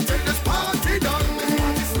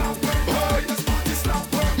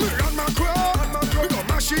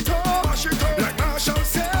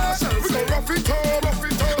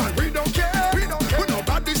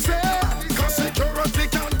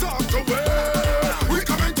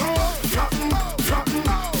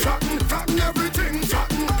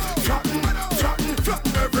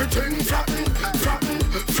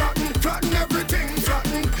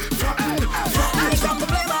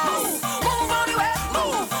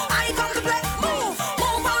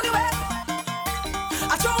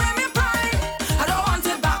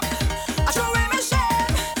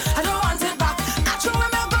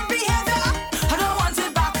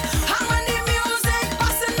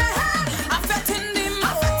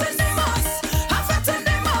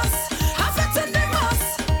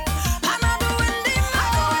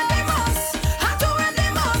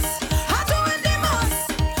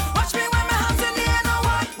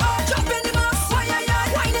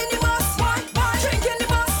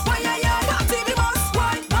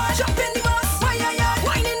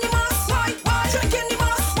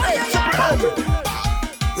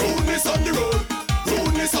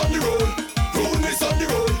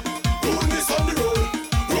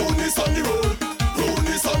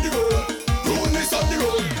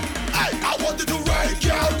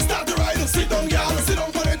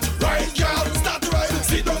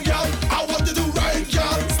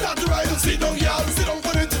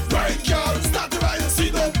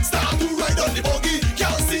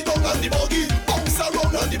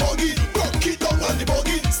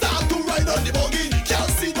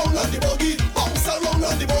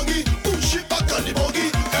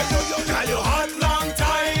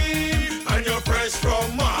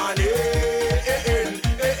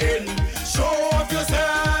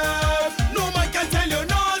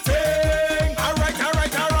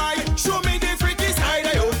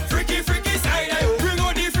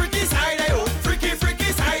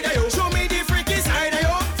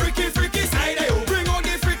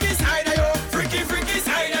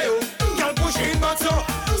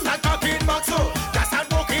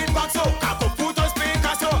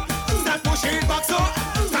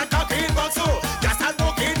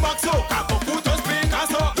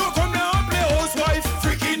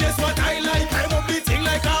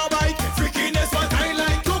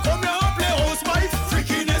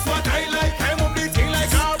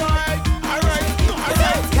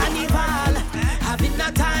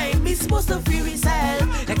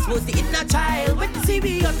 child. When they see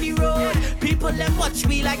me on the road, people them watch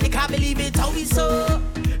me like they can't believe it how we so.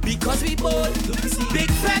 Because we bold. Big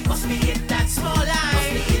fat must be in that small line.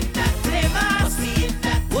 Must be in that flavor. Must be in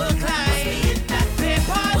that work line. Must be in that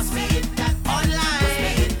paper. Must be in that online.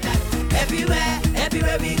 Must be in that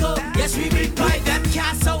everywhere we go. Yes, we big boy. Them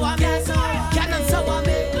can't sour me. Cannot sour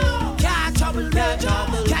me. Can't trouble me.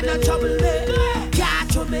 Cannot trouble me.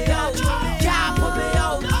 Can't throw me out. Can't put me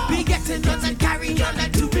out. We getting nuts and carrying on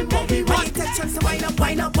and doing what we want. Intentions to wind up,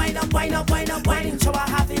 wind up, wind up, wind up, wind up, winding. So I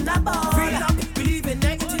having a ball. Believe in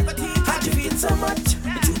negativity. Can't you feel so much?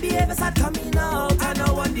 The true behaviors are coming out. I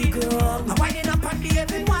know what they go. I'm winding up and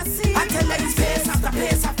behaving what I see. I tell you it's pace after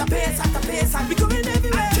pace after pace after pace. And we going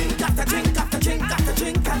everywhere. Drink after drink after drink after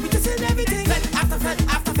drink. And we just in everything. Fed after fed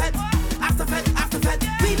after fed after fed after fed.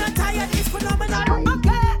 We not tired, it's phenomenal.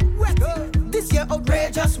 Okay, this year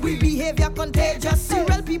outrageous. We behavior contagious.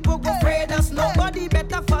 Serial people go afraid us. Nobody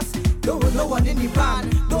better fuss. Don't hold no one in the ban.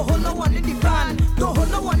 Don't hold no one in the ban. Don't hold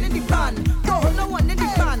no one in the ban. Don't hold no one in the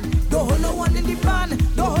ban. Don't hold no one in the ban.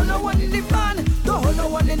 Don't hold no one in the ban. Don't hold no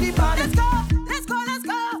one in the ban. Let's go, let's go, let's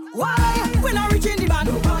go. Why? When I reach in the ban,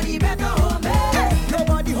 nobody better hold me. Hey,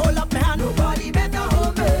 nobody hold up my hand. Nobody better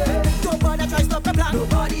hold me. Nobody try stop the plan.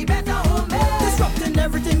 Nobody better hold me. Disrupting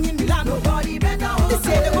everything in the land. Nobody better hold me. They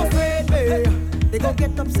say they go afraid me. They go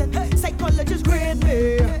get upset. Psychologists grade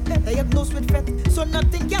me. They have no sweat fat, so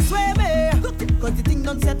nothing can sway me. Cause the thing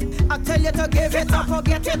done set. I tell you to give it up,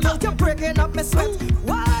 forget it out. You're breaking up my sweat.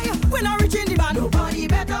 Why? When I reach in the band, nobody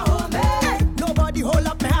better hold me. Hey, nobody hold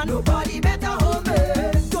up my hand. Nobody better hold me.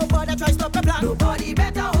 Nobody try stop my plan. Nobody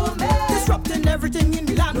better hold me. Disrupting everything in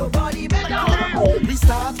the land. Nobody better hold me. We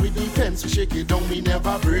start with defense, we shake it down, we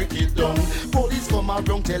never break it down. Police come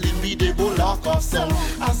around telling me they go lock us down.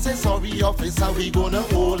 I say sorry officer, we gonna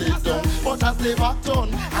hold it down. But as they back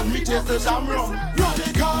on, and we take the jam wrong.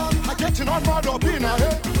 Radical, I getting on mad up in a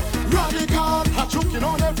head. Radical, I choking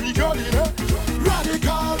on every girl in it.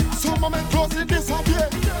 Radical, some moment close it disappear.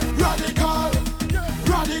 Radical,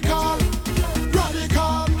 radical,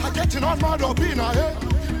 radical, I getting on mad up in a head.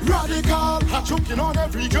 Radical, I choking on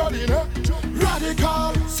every girl in it.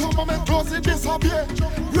 Radical, some moment close it disappear.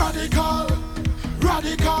 Radical,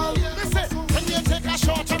 radical. Listen, when you take a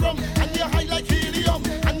shot of rum and you high like helium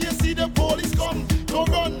and you see the police come, don't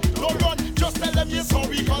run, just tell them you're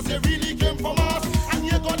sorry cause they really came from us and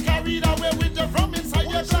you got carried away with the rum inside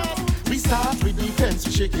your glass. We start with defense,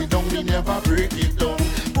 we shake it down, we never break it down.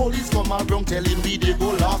 Police come around telling me they go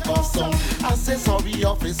lock us down. I say sorry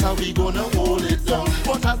officer, we gonna hold it down.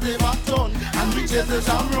 But as they back on and we chase the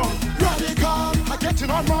jam wrong. Radical, I getting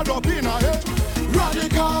on mad up in a head.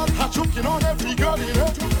 Radical, I choking on every girl in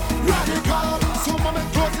it. Radical, some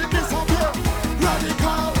moment close it disappear.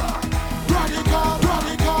 Radical, radical,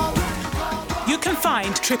 radical. You can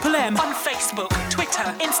find Triple M on Facebook,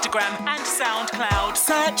 Twitter, Instagram, and SoundCloud.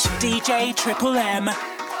 Search DJ Triple M.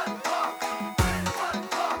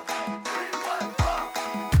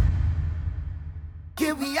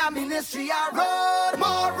 Here we are, ministry, our road,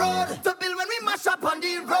 more road. To build when we mash up on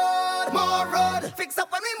the road, more road. Fix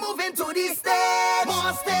up when we move into the stage,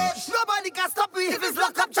 more stage. Nobody can stop me if it's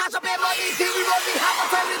lock up, charge up, pay money. Here we roll, we have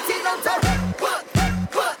authority, no terror. What?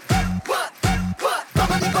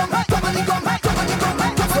 Come on, come back, come on, come back, come on, come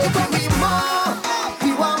back. So give me more,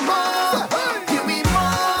 we want more. Give me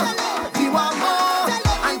more, we want more.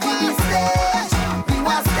 And give me stage, we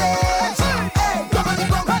want stage. Hey, come on,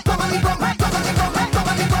 come back, come on, come back, come on, come back.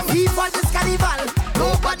 Keep on this carnival,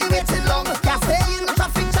 nobody waiting long. Can't stay in the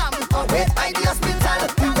traffic jam or wait by the hospital.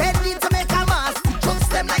 We ready to make a mass, trucks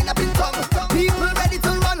them line up in tongue. People ready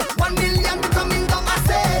to run, 1 million becoming down. I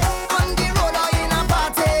say, on the road or in a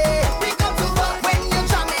party, we come to work when you're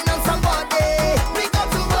jamming on somebody. We come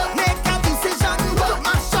to work, make a decision, to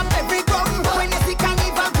mash up every ground. When you see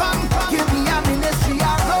carnival come, give me a ministry,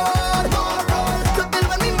 a road, more road. To build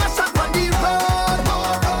when we mash up on the road,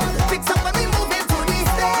 more road. Fix up when we move into the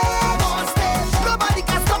stage, more stage. Nobody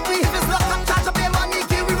can stop me if it's locked up, charge up your money.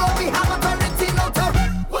 Here we roll, we have authority, no terror.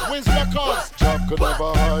 Where's my cars? Job could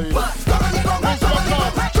never hide. Where's my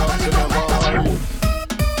cars? Job could never hide.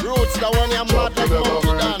 Roots, the one you're mad like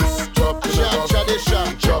monkey dance. Sham tradition.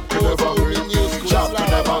 Job could never win. Job could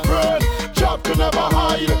never burn. Job could never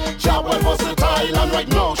hide. Job well versatile and right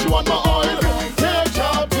now she want my oil. Take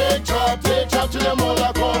job till your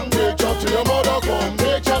mother come. Take job till your mother come.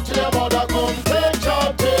 Take job till your mother come.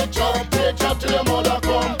 Take job till your mother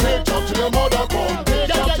come. Take job till your mother come. Take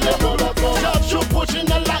job till your mother come. Job she pushing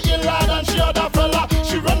the Latin lad and she other fella.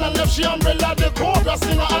 She run and left she umbrella. The cobra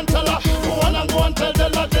singer and tell her. Go on and tell the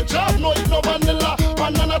lad the job no it no vanilla.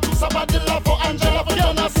 Banana to Sabadilla for Angela for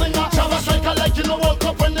Yana singer. Java striker like you know World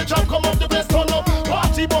Cup when the job come up the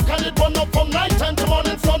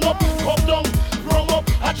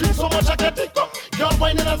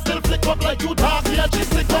whining and still flick up like you talk. Yeah, she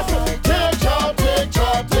stick up. Take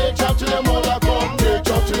job till your mother come. Take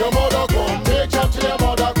job till your mother come. Take job till your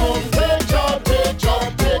mother come. Take job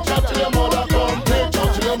till your mother come. Take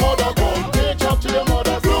job till your mother come. Take job till your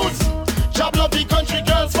mother come. Roots, job love the country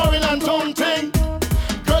girls, foreign and tongue ting.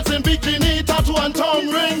 Girls in bikini, tattoo and tongue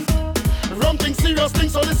ring. Rum thing, serious thing,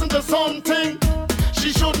 so listen to something.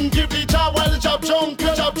 She shouldn't give the job while the job jump.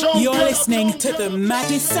 You're listening to the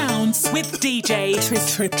maddest sounds with DJ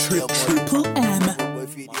Triple M.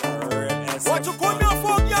 What you call me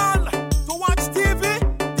for, girl? To watch TV?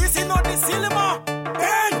 This is not the cinema.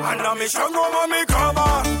 Hey, and I'm a shango mami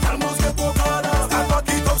kama. Almost get pokada. Stand back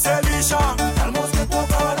it up, Selisha. Almost get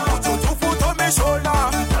pokada. Put your 2 foot on my shoulder.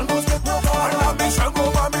 Almost get pokada. And I'm a shango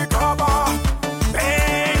mami kama.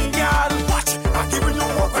 Bang, girl, watch. I'm giving you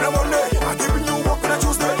work on a Monday. I'm giving you work on a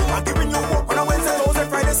Tuesday. I'm giving you work on a Wednesday, Thursday,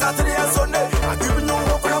 Friday, Saturday, and Sunday. I'm giving you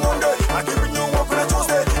work on a Monday. I'm giving you work on a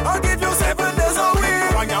Tuesday. I'll give you 7 days a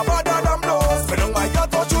week. When you're better than blows, when don't like you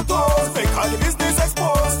touch your toes. Make all the business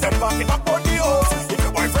exposed. Step back in back on the house. If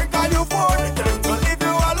your boyfriend call you phone, tell him to leave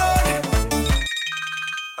you alone.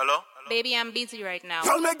 Hello? Baby, I'm busy right now.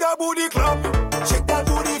 Girl, make that booty clap. Shake that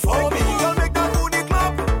booty for me. Girl, make that booty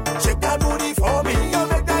clap. Shake that booty for me. Girl,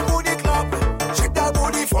 make that booty clap. Shake that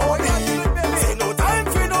booty for me. Say no time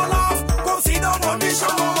for no laugh. Go sit down on the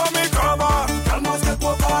show. Over me cover. Girl, must get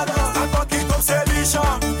pokada. Stand back it up, Selisha.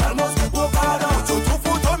 Girl, must get pokada. Put your 2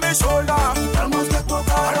 foot on my shoulder. Girl, must get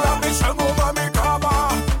pokada. And I'm me shang over me cover.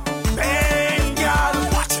 Bang, girl,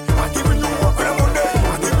 watch. I'm giving you work on a Monday.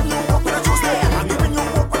 I'm giving you work on a Tuesday. I'm giving you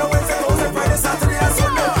work on a Wednesday, Thursday, Friday, Saturday, and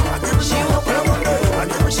Sunday. I'm giving you work on a Monday. I'm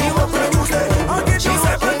giving you work on a Tuesday. I'll give you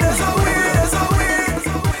 7 days a week.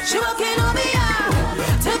 She walking over here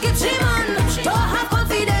to keep she man, to have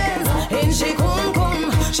confidence in she kum kum.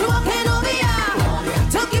 She walking over here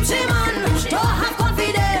to keep she man, to have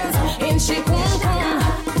confidence in she kum kum.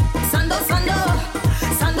 Sando, sando,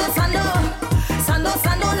 sando, sando, sando,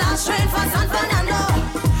 sando, last train for San Fernando.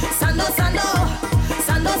 Sando, sando,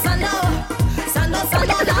 sando, sando, sando,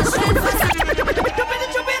 sando, last train for San Fernando.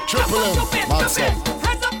 Triple M, Maxim.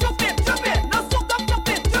 Hands up, jump it, jump it. Now soak up, jump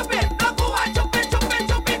it, jump it. Now go on, jump it, jump it,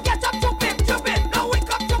 jump it. Catch up, jump it, jump it. Now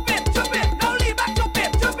wake up, jump it, jump it. Now lean back, jump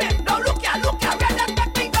it, jump it. Now look ya, red and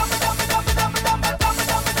back me.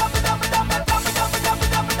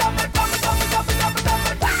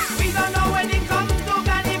 We don't know when it comes to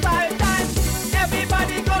carnival time.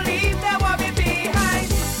 Everybody go leave their worry behind.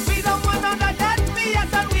 We don't want none of that, we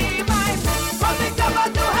as and we mind. Cause we come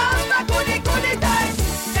out to have a goody time.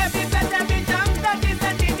 Every bed, every jam that is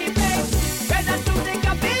sent in the place. Better to take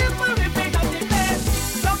a people, we bring up the place.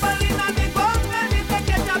 Somebody on the gun and it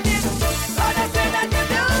take it a bit. Gonna say that the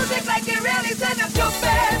music like it really send a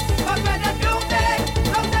stupid. But when the music,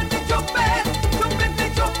 don't send me stupid. Stupid me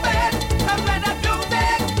stupid. But when the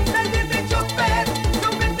music, send me stupid.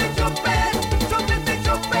 Stupid me stupid. Stupid me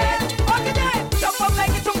stupid. Okay then, jump up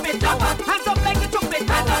like a stupid. Jump up, hands up like a stupid.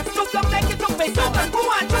 Hands up, stoop up like a stupid. Stoop up, go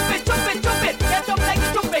on, stupid, stupid, stupid. Get up like a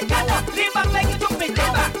stupid. Get up, lean back like a stupid.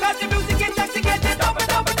 Lean back, cause the music is intoxicated. Double,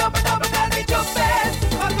 double, double, double, tell me stupid.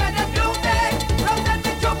 But when the music, don't send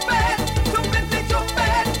me stupid. Stupid me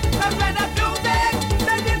stupid. But when the music,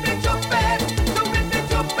 send me stupid. Stupid me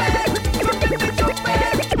stupid. Stupid me stupid.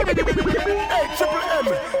 Hey, Triple M.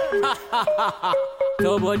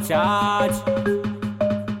 Turbo charge.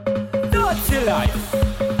 Dirty life.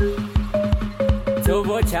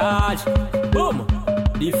 Turbo charge. Boom.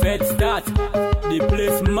 The fed start. The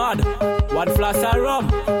place mad. One flash of rum.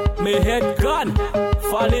 Me head gone.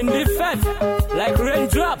 Fall in the fed. Like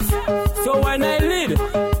raindrops. So when I lead,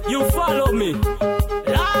 you follow me.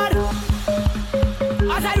 Lord.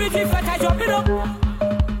 As I reach the fed, I jump it up.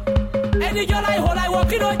 Any girl I hold, I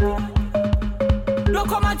walk it up. Don't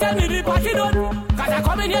come and tell me the party done. Cause I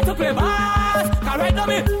come in here to play bass. Cause right now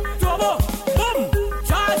me, turbo, boom,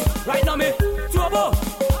 charge. Right now me, turbo,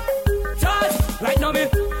 charge. Right now me,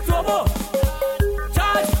 turbo,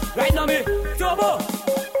 charge. Right now me, turbo,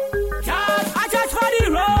 charge. I charge for the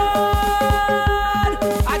road.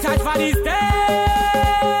 I charge for the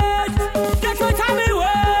stage. Get your time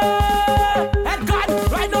away. And God,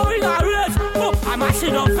 right now we are rich. Boom, I'm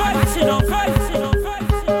mashing on fire, mashing on fire, mashing on fire.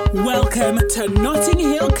 Welcome to Notting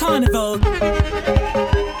Hill Carnival.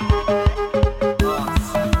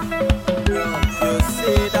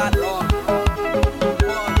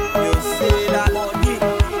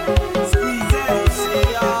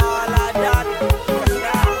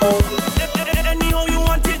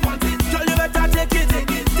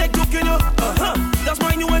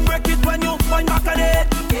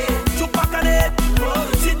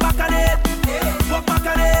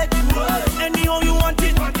 Anyhow you want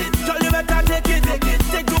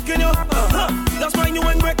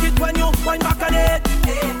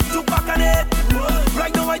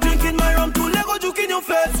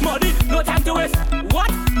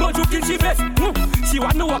in she face. She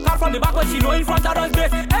want to walk out from the back, but she know in front of us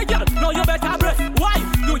base. Hey girl, now you better brace. Why?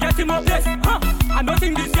 You get him up place. I don't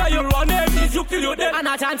think this year you run him. He's you till you dead. And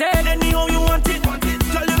I chant it anyhow you want it.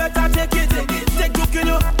 Girl, you better take it. Take look in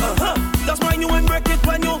you. Just mind you and break it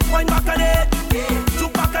when you wind back on it.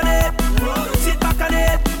 Look back on it. Sit back on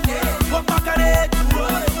it. Walk back on it.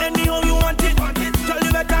 Anyhow you want it. Girl,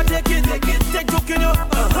 you better take it. Take look in you.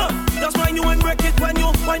 Just mind you and break it when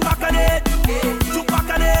you wind back on it. Look back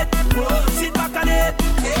on it. Sit back on it.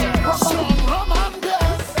 Rum and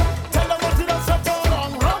gas. Tell them what it does set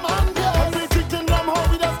on. Rum and gas. Every chicken rum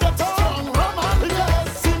how we just get on. Rum and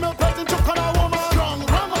gas. See me present to call a woman. Strong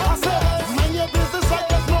rum and gas. Mind your business like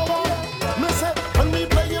there's no one. Me say when we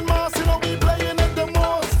playing mass, you know we playing it the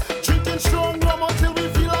most. Drinking strong rum until we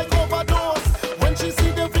feel like overdose. When she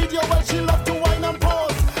see the video, well she love to whine and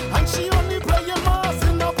pose. And she only playing mass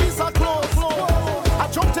in a piece of clothes. I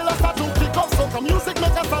jump till I start to kick off, so the music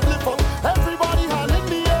make us start lift up. Everybody hand in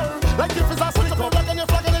the air, like if it's a switch up your flag and your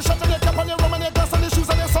flag and your shirt and your cap and your rum and your glass and your shoes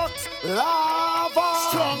and your socks. Lava,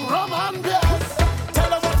 strong rum and gas. Tell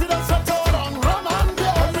them what it does set on. Rum and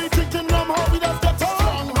gas. Every drinking rum, how we just get on.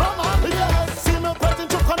 Strong rum and gas. See me present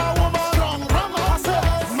to call a woman. Strong rum and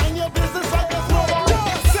gas. Mind your business like there's no one.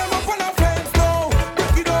 Say my fun and friends now.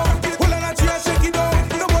 Break it down. Hold on a chair, shake it down.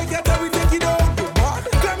 No boy get there, we take it down.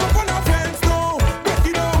 Say my fun and friends now. Break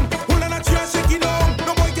it down. Hold on a chair, shake it down.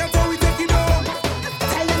 No boy get there, we take it down.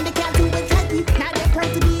 Tell them they can't do it like me. Now they're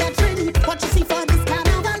proud to be a trinity. What you see for this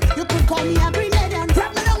carnival, you could call me a Grenadian.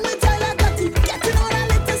 Wrap me down with Tyler Dutty, getting on a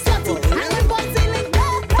little slutty. And when boys say like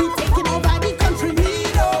that, he taking over the country. We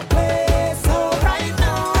don't play so right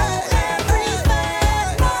now. Every man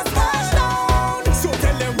must wash down. So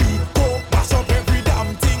tell them we go mash up every damn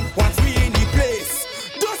thing once we in the place.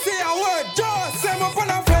 Don't say a word, just say my fun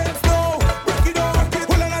and friends now. Break it down,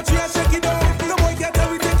 hold on a chair, shake it down. No boy get there,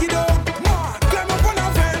 we take it down. Man, claim my fun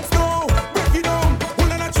and friends now. Break it down,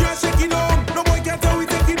 hold on a chair, shake it down. No boy get there, we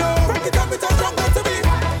take it down. Break it up, it's a strong got to be.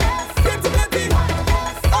 Plenty, plenty,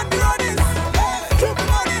 on the road is. Keep it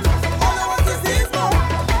running, all I want to see is more.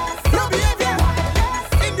 No behavior,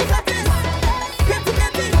 in the practice. Plenty,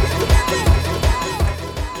 plenty, plenty, plenty.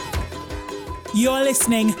 You're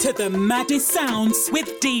listening to the maddest sounds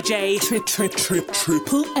with DJ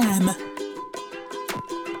Triple M.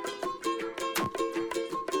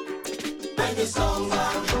 When the song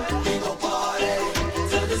run, we go party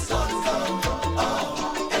till the sun come.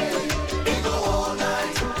 Oh, hey, we go all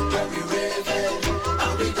night when we raving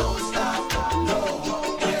and we don't stop. No,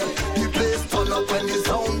 hey. The place turn up when the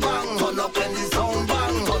sound bang, turn up when the sound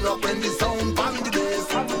bang, turn up when the sound bang the bass.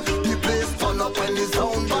 The place turn up when the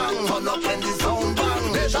sound bang, turn up when the sound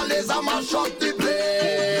bang. Deja laser mash up the place.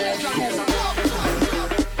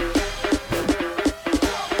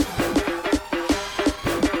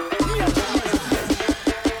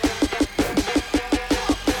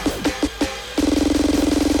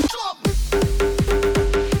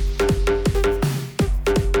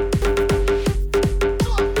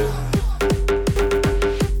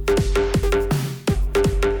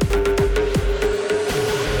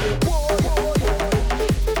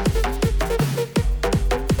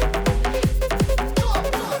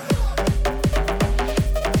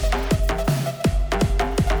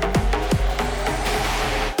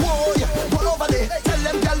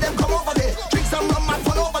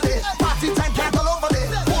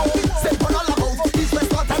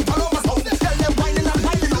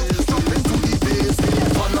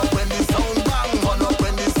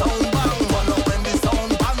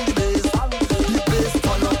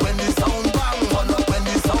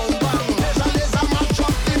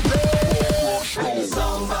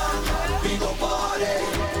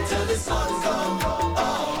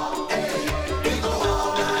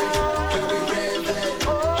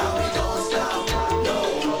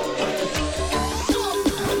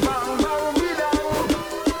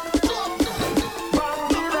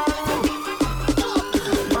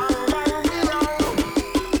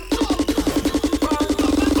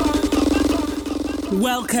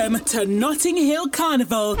 Welcome to Notting Hill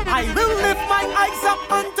Carnival. I will lift my eyes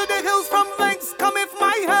up unto the hills from whence cometh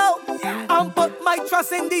my help. And put my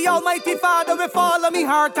trust in the Almighty Father with all of me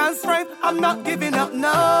heart and strength. I'm not giving up, no.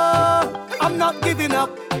 I'm not giving up.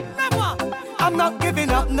 Never. I'm not giving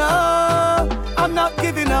up, no. I'm not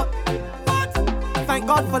giving up. What? Thank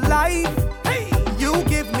God for life. Hey. You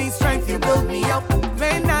give me strength, you build me up.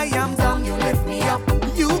 When I am down, you lift me up.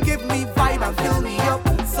 You give me vibe and fill me up.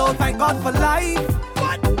 So thank God for life.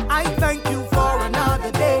 I thank you for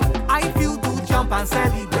another day. I feel to jump and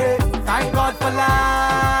celebrate. Thank God for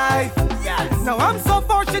life. Yes. Now I'm so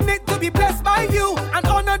fortunate to be blessed by you and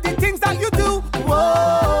honor the things that you do.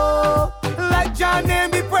 Whoa.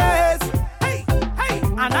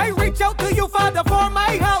 reach out to you, Father, for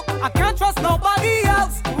my help. I can't trust nobody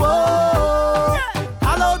else. Whoa,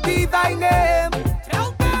 hallowed be thy name.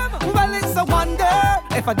 Tell them. Well, it's a wonder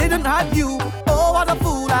if I didn't have you. Oh, what a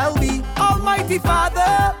fool I'll be. Almighty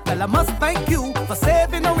Father, well, I must thank you for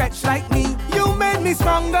saving a wretch like me. You made me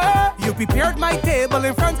stronger. You prepared my table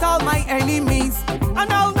in front of all my enemies.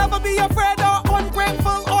 And I'll never be afraid or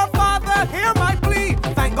ungrateful or Father, hear my plea.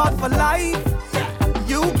 Thank God for life.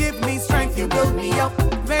 You give me strength, you build me up.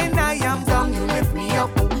 When I am down, you lift me up.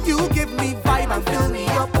 You give me vibe and fill me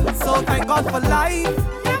up. So thank God for life.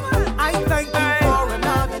 I thank you for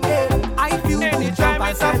another day. I feel good job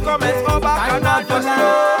I said today. Thank God for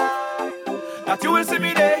life. That you will see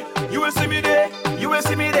me there, you will see me there, you will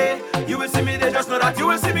see me there, you will see me there. Just know that you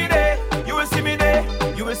will see me there, you will see me there,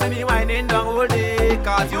 you will see me winding down all day.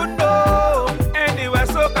 Cause you know, anywhere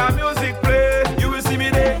soca music play, you will see me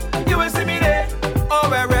there, you will see me there. Or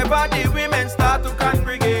wherever the women start to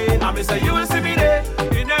congregate, I may say you will see me there,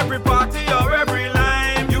 in every party or every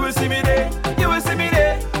line. You will see me there, you will see me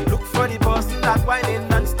there. Look for the person that winding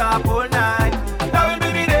non-stop all night. That will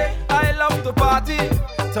be me there. I love to party,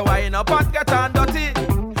 so wind up and get on dirty.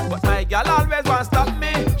 But my girl always won't stop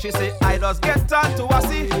me. She say I just get on to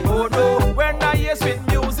wassy. Oh no, when I hear sweet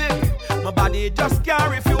music, my body just can't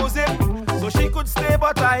refuse it. So she could stay,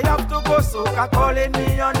 but I have to go. Soca calling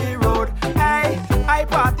me on the road. Hey, I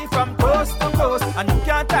party from coast to coast, and you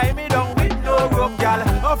can't tie me down with no rope, gal.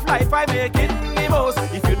 Of life I making the most.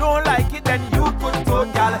 If you don't like it, then you could go,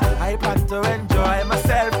 gal. I plan to enjoy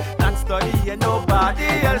myself, not studying nobody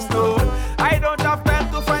else know. I don't have time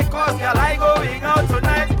to fight cause, gal, I going out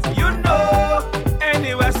tonight. You know,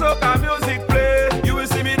 anywhere soca music play, you will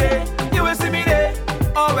see me there, you will see me there.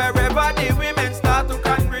 Or wherever the women start to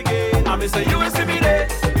congregate, I may say you will see me there,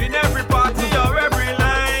 in every party or every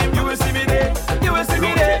line. You will see me there, you will see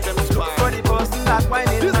me there. Look for the person that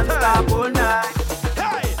whining and stop all night.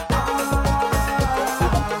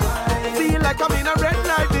 Feel like I'm in a red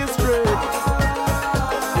light district.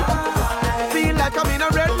 Feel like I'm in a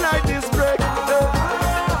red light district.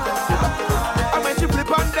 And when she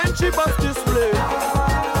flip and then she bust display.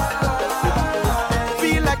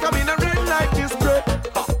 Feel like I'm in a red light district.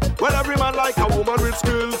 Well, every man like a woman with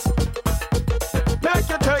skills. Make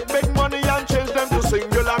you take big money and change them to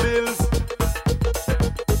singular bills.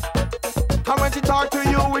 And when she talk to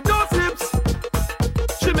you with those hips,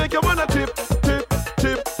 she make you wanna tip, tip,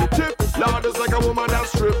 tip, tip. Lord is like a woman that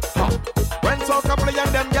strip. When soca play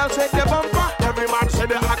and them girls shake their bumper, every man say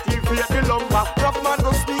they activate the lumber. Rough man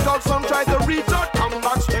to speak out, some try to reach out, come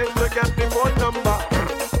back straight to get the phone number.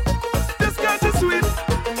 This girl is sweet,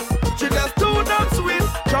 she just too damn sweet.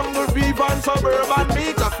 Jungle beef and suburban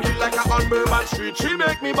meat, I feel like I'm on Bourbon Street. She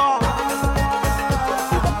make me ball.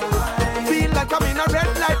 Feel like I'm in a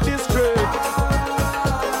red light district.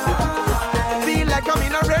 Feel like I'm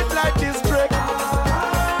in a red light district.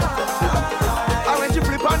 And when she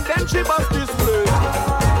flip and then she bust display.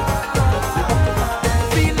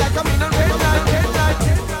 Feel like I'm in a red light.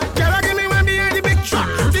 Girl, give me one behind the big truck.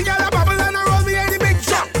 The girl a bubble and a roll behind the big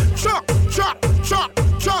truck. Truck, truck, truck,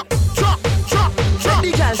 truck, truck, truck, truck.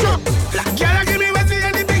 Girl, give me one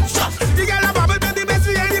behind the big truck. The girl a bubble to the best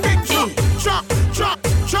behind the big truck. Truck, truck,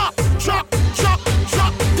 truck, truck, truck,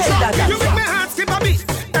 truck, truck. You make my heart skip a beat.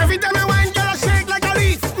 Every time I whine, girl, I shake like a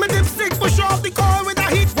leaf. My dipstick push off the core with a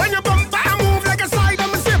heat. When you bump, I move like a slide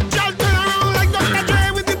on my zip. Girl, turn around like Dr.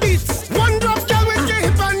 Dre with the beats. One drop, girl, with your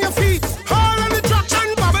hip on your feet. All on the truck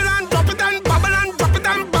and bubble and drop it and bubble and drop it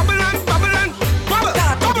and bubble and bubble and bubble,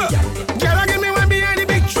 bubble. Girl, give me one behind the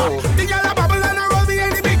big truck. The girl a bubble and a roll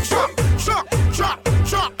behind the big truck. Truck, truck,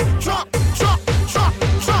 truck, truck, truck, truck,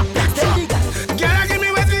 truck, truck. Girl, give me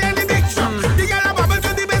one behind the big truck. The girl a bubble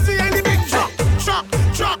to the best behind the big truck. Truck,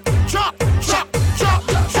 truck, truck, truck, truck,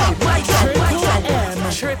 truck,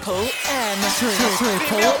 Triple M.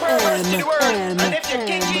 Female perverts in the world. And if you're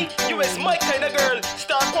kinky, you is my kind of girl.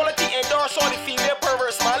 Star quality endorse all the female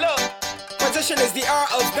perverts, my love. Position is the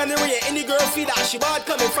art of gunnery, and any girl feel that she bad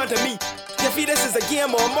come in front of me. If you this is a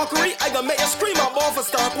game or mockery, I gonna make you scream out more for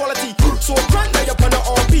star quality. So crank now you're on the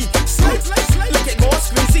RP. Slide, slide, slide. Look at more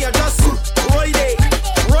screen, see I just ride it,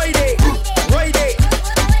 ride it, ride it.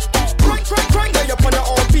 Crank, crank, crank now you're on the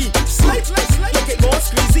RP. Slide, slide, slide. Look at more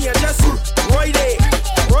screen, see I just ride it,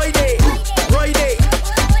 ride it, ride it.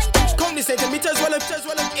 Count the centimeters well up,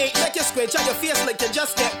 ain't like you squinch out your face like you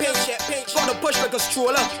just get paint. Gotta push like a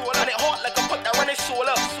stroller, and it hot like a put that running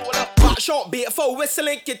solar. Back short bait for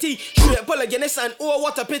whistling kitty. Straight pull again and oh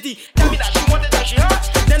what a pity. Tell me that she wanted that she hurt.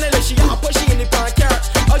 Then I let she out push she in the pancart.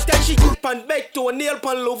 Out then she pan back to a nail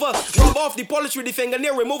pan lover. Rub off the polish with the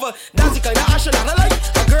fingernail remover. That's the kind of action that I like.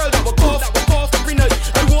 A girl that will cough every night.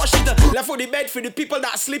 And what she the bed for the people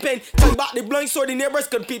that sleeping. Turn back the blinds so the neighbors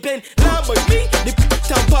can peep in. Love with me, the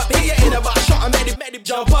jump up. Hit your head about shot and make it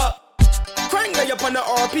jump up. Crank that up on the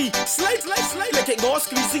RP. Slide, let it go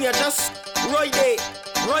squeezing it just right there.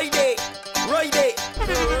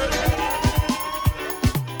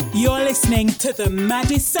 You're listening to the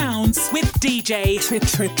maddest sounds with DJ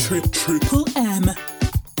Triple M.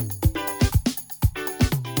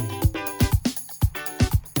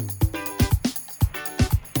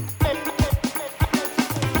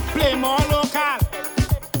 Play more local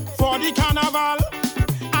for the carnival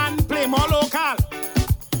and play more local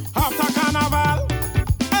after carnival.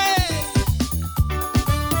 Hey!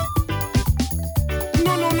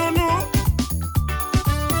 No.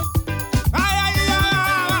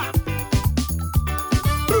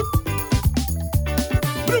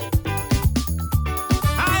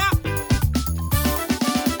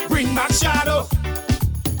 Bring back Shadow,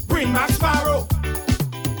 bring back Sparrow,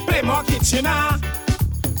 play more Kitchener,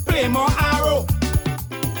 play more Arrow.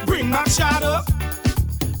 Bring back Shadow,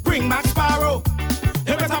 bring back Sparrow.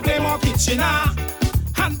 You better play more Kitchener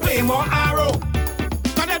and play more Arrow.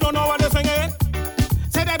 Cause they don't know what they're singing.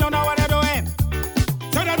 Say they don't know what they're doing.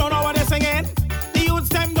 Say they don't know what they're singing. The youths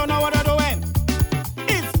them don't know what they're doing.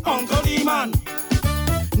 It's Uncle Demon,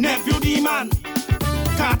 Nephew Demon,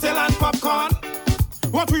 Cartel and Popcorn.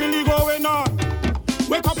 What really going on?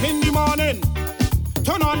 Wake up in the morning,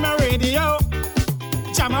 turn on my radio.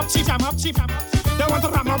 Jam up, chief. They want to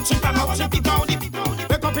ram up, chief, it out.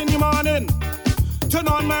 Wake up in the morning, turn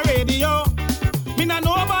on my radio. Me not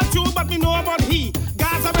know about you, but me know about he.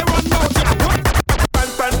 Guys, I be run out.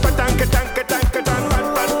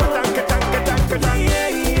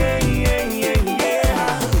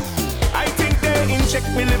 I think they inject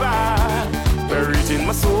me liver, buried in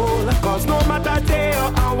my soul. Cause no matter day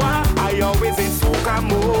or hour, I always in soca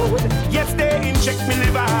mode. Yes, they inject me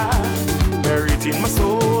liver, buried in my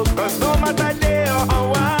soul. Cause no matter day or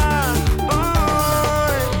hour,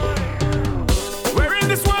 where in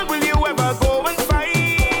this world will you ever go and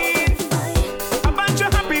find a bunch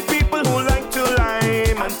of happy people who like to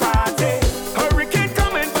lime and party? Hurricane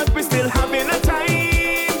coming, but we still having a time.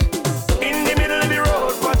 In the middle of the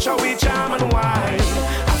road, watch how we jam and wine.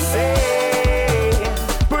 I say,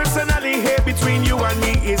 personally, here between you and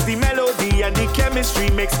me is the melody and the chemistry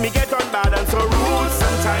makes me get on bad and so rude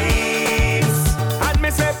sometimes. And me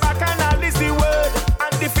say back and all is the word,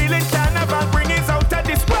 and the feeling can never bring us out of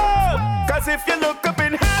this world. Cause if you look up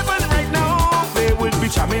in heaven right now, they would be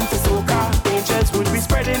jamming for soca. Angels would be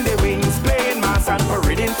spreading their wings, playing mass and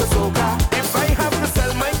parading for soca. If I have to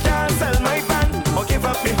sell my car, sell my van, or give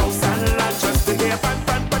up my house and land just to hear pan,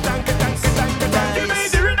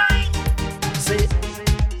 say,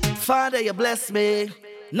 Father, you bless me,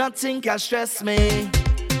 nothing can stress me.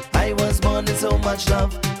 I was born in so much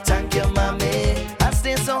love, thank you, mommy. I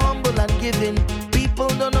stay so humble and giving. People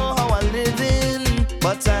don't know how I'm living,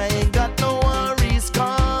 but I ain't got no worries,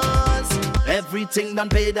 cause everything done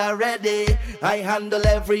paid already. I handle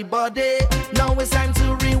everybody. Now it's time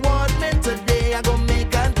to reward me today. I gon'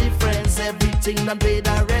 make a difference. Everything done paid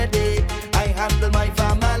already. I handle my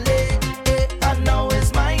family, and now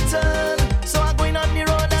it's my turn. So I'm going on the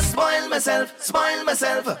road and spoil myself.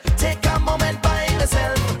 Take a moment by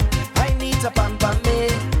myself. I need to pamper me,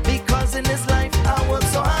 because in this life I work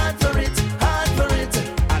so hard for it.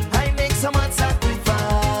 And I make so much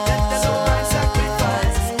sacrifice.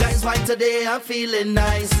 That's why today I'm feeling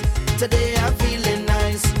nice. Today I'm feeling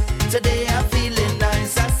nice.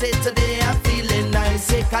 I say today I'm feeling nice.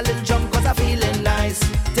 Take a little jump cause I'm feeling nice.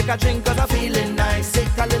 Take a drink cause I'm feeling nice.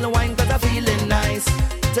 Take a little wine cause I'm feeling nice.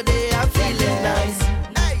 Today I'm feeling nice.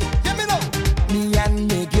 Me and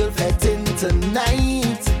my girl fetting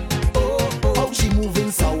tonight. Oh, she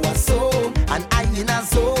moving so and I in a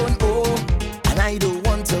zone. And I don't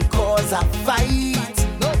want to cause a fight.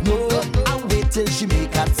 No, I'll wait till she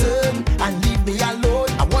make a turn and leave me alone.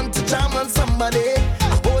 I want to jam on somebody.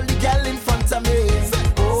 A holy girl in front of me.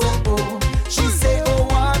 Oh, she say, oh,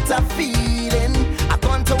 what a feeling. I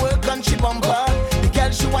gone to work and she bumper. The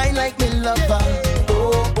girl she whine like me lover.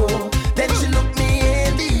 Oh, then she look me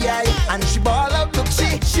in the eye and she ball out. Look,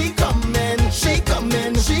 she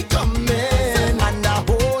coming. And I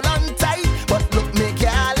hold on tight, but look me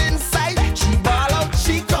girl inside. She ball out,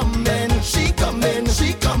 she coming.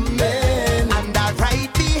 And I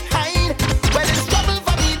right behind. Well, it's trouble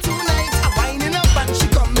for me tonight. I'm winding up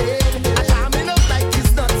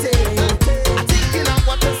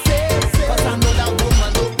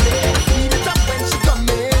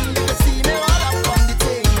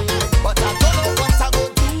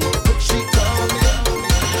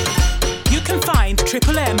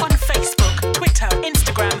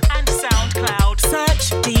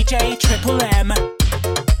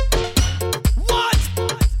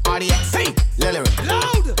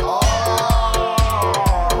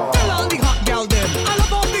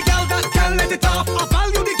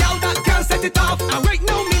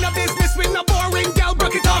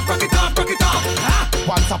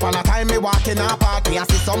walk in a party and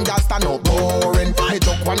see some girls stand up boring. Me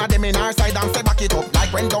took one of them in her side and say back it up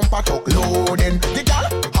like when dumper truck loading. The girl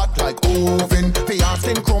hot like oven, fi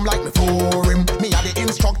skin chrome like me for him. Me a the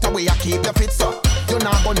instructor where I keep the fit so you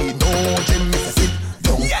not gonna need no gym. Me say sit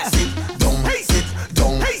down, sit down, sit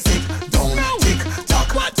down, sit down, tick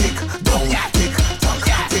tock, tick down, tick tock,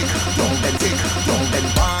 tick down, then tick down, then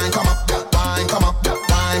wine come up, wine come up,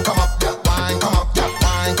 wine come up, wine come up,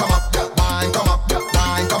 wine come up, wine come up,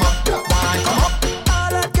 wine come up, wine come up. All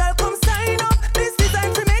that girl come sign up. This is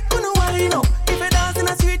time to make you wine up. If you dance in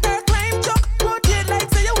a street or climb truck, rotate like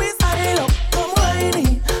say you waist high up. Come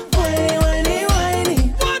whiny, whiny, whiny,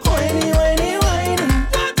 whiny, whiny, whiny, whiny, whiny,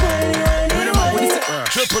 whiny, whiny.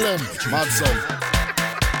 Triple M, mad song.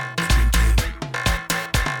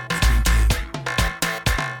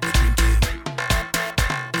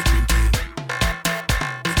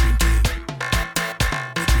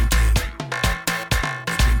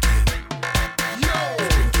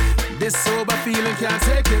 This sober feeling can't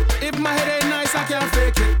take it. If my head ain't nice, I can't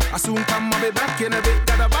fake it. I soon come, I'll be back in a bit.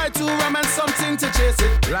 Gotta buy 2 rum and something to chase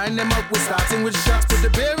it. Line them up, we're starting with shots. Put the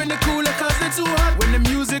beer in the cooler cause they're too hot. When the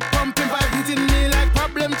music pumping, vibe hitting me like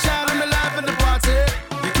problem child. I'm alive at the party.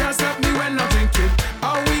 You can't stop me when I'm drinking.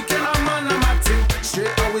 All weekend I'm on, I'm acting.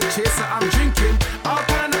 Straight out with chaser, I'm drinking. All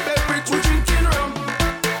kind of beverage, we're drinking rum.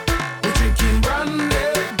 We're drinking brandy.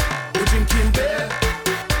 We're drinking beer.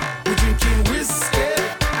 We're drinking whiskey.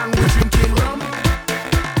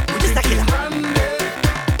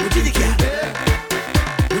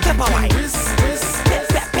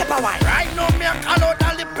 Right now, me a call out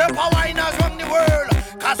all the pepper winers from the world.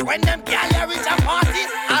 Cause when them girl here reach a party,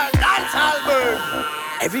 I'll dance all burn.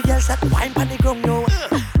 Every girl start wine pon the ground now.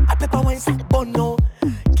 A pepper wine start bun now.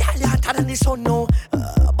 Girl you hotter than the sun now.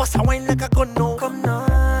 Bust a wine like a gun now. Come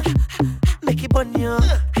now, make it bun you,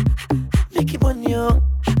 make it bun you,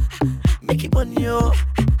 make it bun you.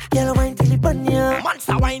 Girl wine till it bun you.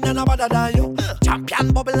 Monster wine and a bada die you.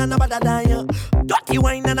 Champion bubble and a bada die you. Dirty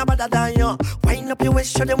wine and a bada die you. Wine up your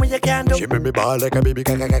waist, show them what you can do. She make me ball like a baby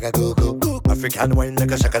go. African wine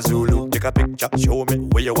like a Shaka Zulu. Take a picture, show me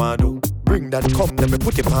where you want to. Bring that come, let me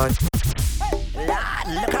put it on. Lord,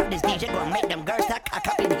 look how this DJ gonna make them girls that cock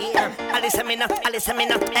up in here. Listen me now,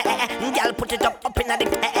 girl put it up in the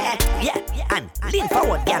yeah, and lean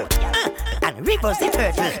forward, girl, and reverse the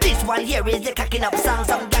turtle. This one here is the cocking up song.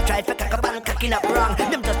 Some girl try for cock up and cocking up wrong.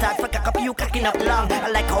 Them just start for cock up, you cocking up long. I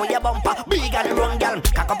like how your bumper big and wrong, girl.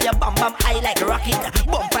 Cock up your bum high like rocket.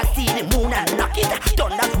 Bumper see the moon and knock it.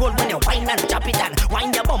 Thunders roll when you whine and chop it and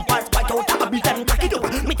wind your bumpers quite out of beat and cock it up.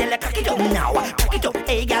 Me tell you cock it up now, cock it up,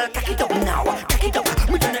 hey girl, cock it up now, cock it up.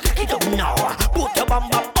 Me tell you cock it up now. Put your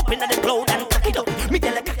bum up in the cloud and cock it up. Me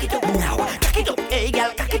tell you cock it up now, cock it up, hey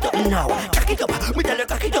girl, cock it up now, cock it up. Me tell you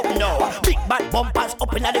cock it up now. Big bad bumpers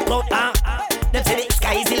up in the cloud, Them say the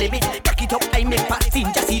sky is the limit. Cock it up, I make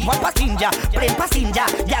passenger seat. One passenger, plain passenger.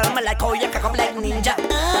 Girl, me like how you cock up like ninja.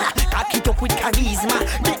 Cock it up with charisma.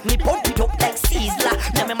 Make me pump it up like Sizzler.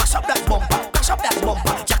 Let me mash up that bumper, mash up that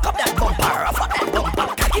bumper, jack up that bumper, rough up that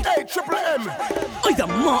bumper. Cock it up, Triple M. Oh, the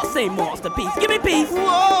masterpiece. Give me peace.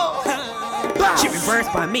 Whoa. She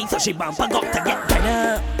reversed by me, so she bumper got to get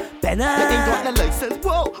better. You ain't got the license,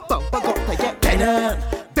 whoa. Bumper got to get better.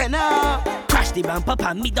 Crash the bumper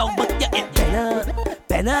pan me down, but you get better.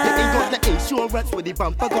 You ain't got the insurance with the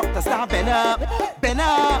bumper got to start better.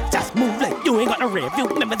 Just move like you ain't got a review.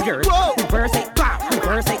 Remember the girl. Whoa. Reverse it, bam.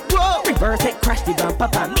 Reverse it, whoa. Reverse it, crash the bumper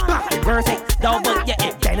pan me, bam. Reverse it, down, but you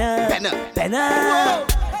get better.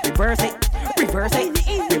 Reverse it, reverse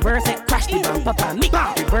it, reverse it, crash the bumper pan me,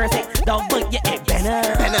 bam. Reverse it, down, but you get better.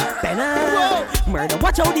 Murder,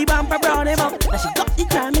 watch how the bumper brought him out. Now she got the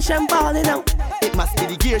transmission balling out. It must be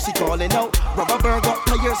the gear she calling out. Rubber bird got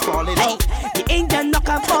tires falling out. The engine knock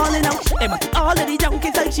and falling out. It must be all of the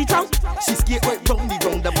junkies like she drunk. She skate right round the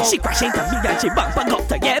roundabout. She crash into me and she bumper got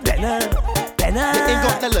to get better. You ain't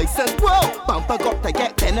got the license, whoa. Bumper got to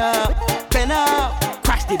get better.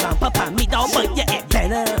 Crash the bumper pan me down, but you get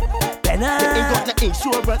better. You ain't got the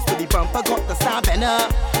insurance with the bumper got to start better.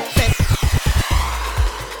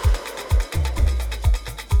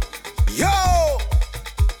 Yo!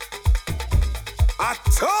 I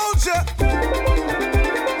told ya!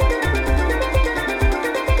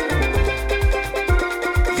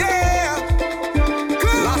 Yeah!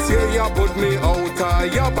 Last year you put me out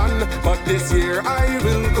of your band, but this year I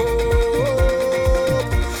will go.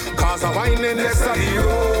 Cause I'm whining next to the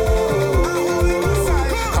road.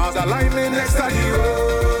 Cause I'm lining next to the road.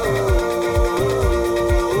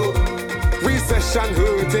 Recession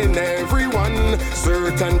hurting everyone.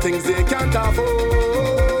 Certain things they can't afford.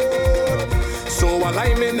 So I'm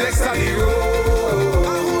lining next to the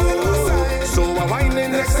road. So I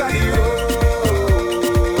winding next to the road.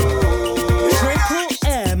 Triple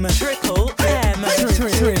M. Triple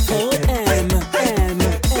M.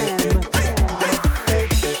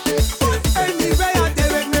 Anyway, I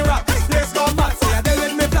did with me rap. Let's go mad. Say I did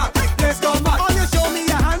with me black. Let's go mad. All you show me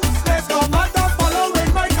your hands. Let's go mad. Don't follow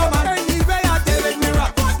with my command. Anyway, I did with me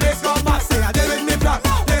rap. Let's go mad. Say I did with me black.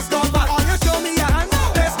 Let's go mad. All you show me your hands.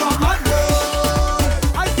 Let's go mad.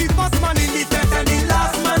 I see first man in the tent and the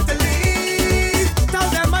last man to leave. Tell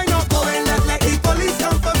them I not going. Let the police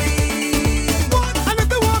come for me. And if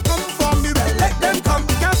they want come for me, well let them come.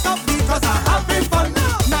 Can't stop me 'cause I'm having fun.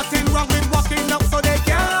 Nothing wrong with walking up so they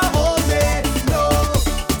can't hold me. No,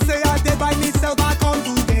 say I did by myself, I can't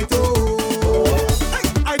do it.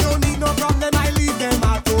 I don't need no problem, I leave them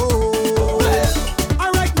at home.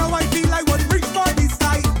 And right now I feel I would reach for the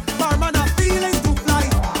sky. Barman, I'm feeling to fly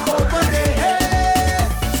over the head.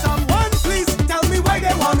 Someone please tell me why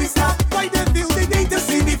they want me stop. Why they feel the need to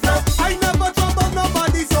see me flop. I never trouble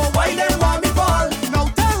nobody, so why they want me fall? Now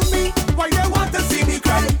tell me why they want to see me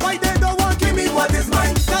cry. Why they don't want give me what is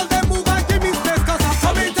mine. Tell them move and give me space 'cause I'm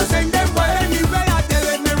coming to sing them well. Anyway, I did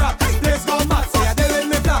with me rap. Let's go mad. Say I did with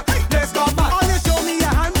me black. Let's go mad. All you show me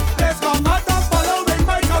your hand. Let's go mad. Don't follow with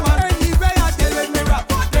my command. Anyway, I did with me rap.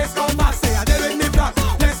 Let's go mad. Say I did with me black.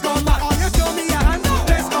 Let's go mad. All you show me your hand.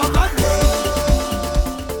 Let's go mad.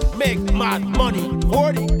 Make mad money,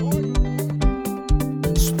 40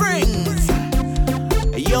 Springs,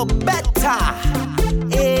 you better.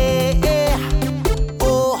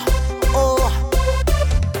 Oh.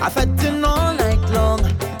 I've had to all night long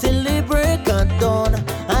till the break of dawn.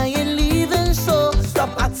 I ain't leaving, so stop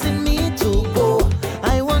asking me to go.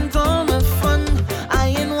 I want all the fun, I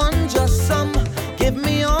ain't want just some. Give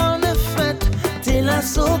me all the fat till I'm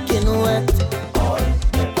soaking wet.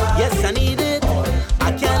 Yes, I need it.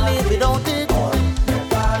 I can't live without it.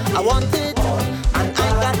 I want it, and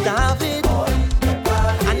I got to have it.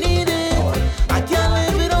 I need it. I can't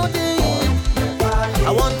live without it.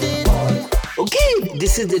 I want it. Okay,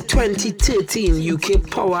 this is the 2013 UK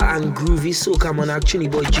Power and Groovy Soca Man actually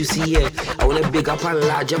boy Juicy here. I wanna big up and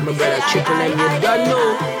large up my brother Triple M, you don't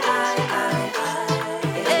know.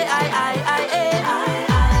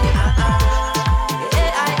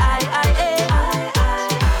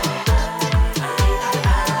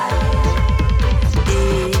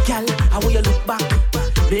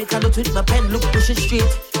 Make a note with my pen, look, push it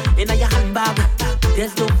straight in your handbag.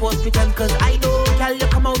 There's no false pretend, 'cause I know, girl, you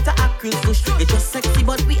come out to act real push. You're just sexy,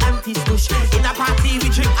 but we anti-stush. In a party, we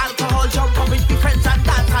drink alcohol, jump up with the friends and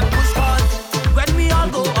dance and push. 'Cause when we all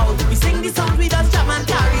go out, we sing the songs, we just jam and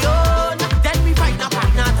carry on. Then we find a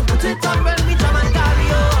partner to put it on when we jam and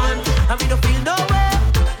carry on. And we don't feel no way,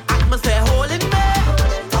 atmosphere holding me.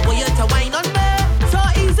 I want you to wine on me, so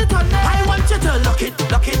easy to me. I want you to lock it,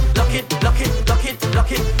 lock it, lock it, lock it, lock it,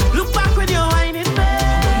 lock it. Look back when you're whining me.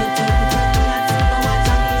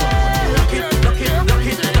 Lock it, lock it, lock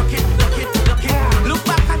it, lock it, lock it, lock it. Look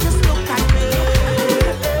back and just look at me.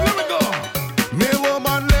 Here we go. Me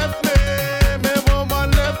woman left me.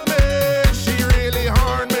 She really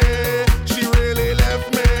harmed me. She really left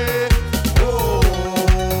me.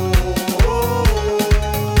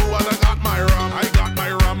 Well, I got my rum. I got my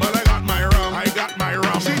rum. Well, I got my rum. I got my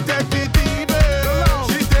rum. She take the TV.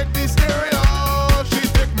 She take the stereo. She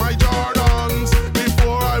take my Jordans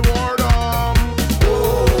before I wore them.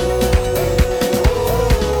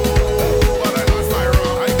 Well, I got my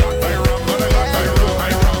rum. I got my rum. Well, I got my rum. I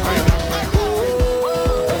got my rum.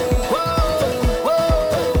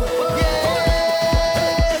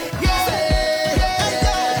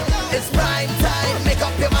 It's prime time, make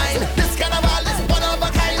up your mind. This carnival is one of a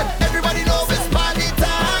kind. Everybody knows it's party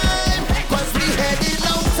time. 'Cause we heading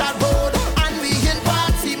out that road and we in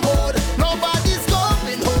party mode. Nobody's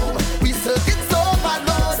going home. We still get so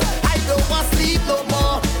overload. I don't want sleep no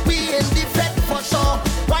more. We in the bed for sure.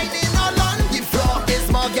 Whining all on the floor. It's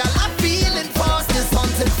more girl I'm feeling fast. This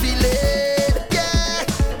haunted feeling.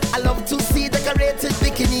 Yeah, I love to see decorated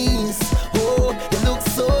bikinis. Oh, you look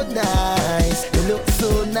so nice. You look so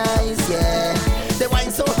nice, yeah. They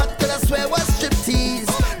wine so hot that I swear was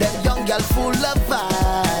striptease. Them young girl full of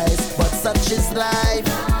vibes, but such is life.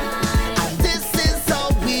 And this is how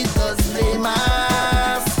we just play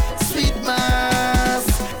mass. Sweet mass,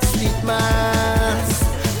 sweet mass.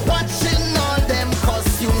 Watching all them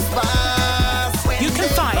costumes pass. You can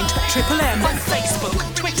find Triple M on Facebook,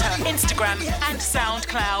 Twitter, Instagram, and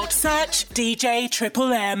SoundCloud. Search DJ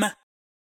Triple M.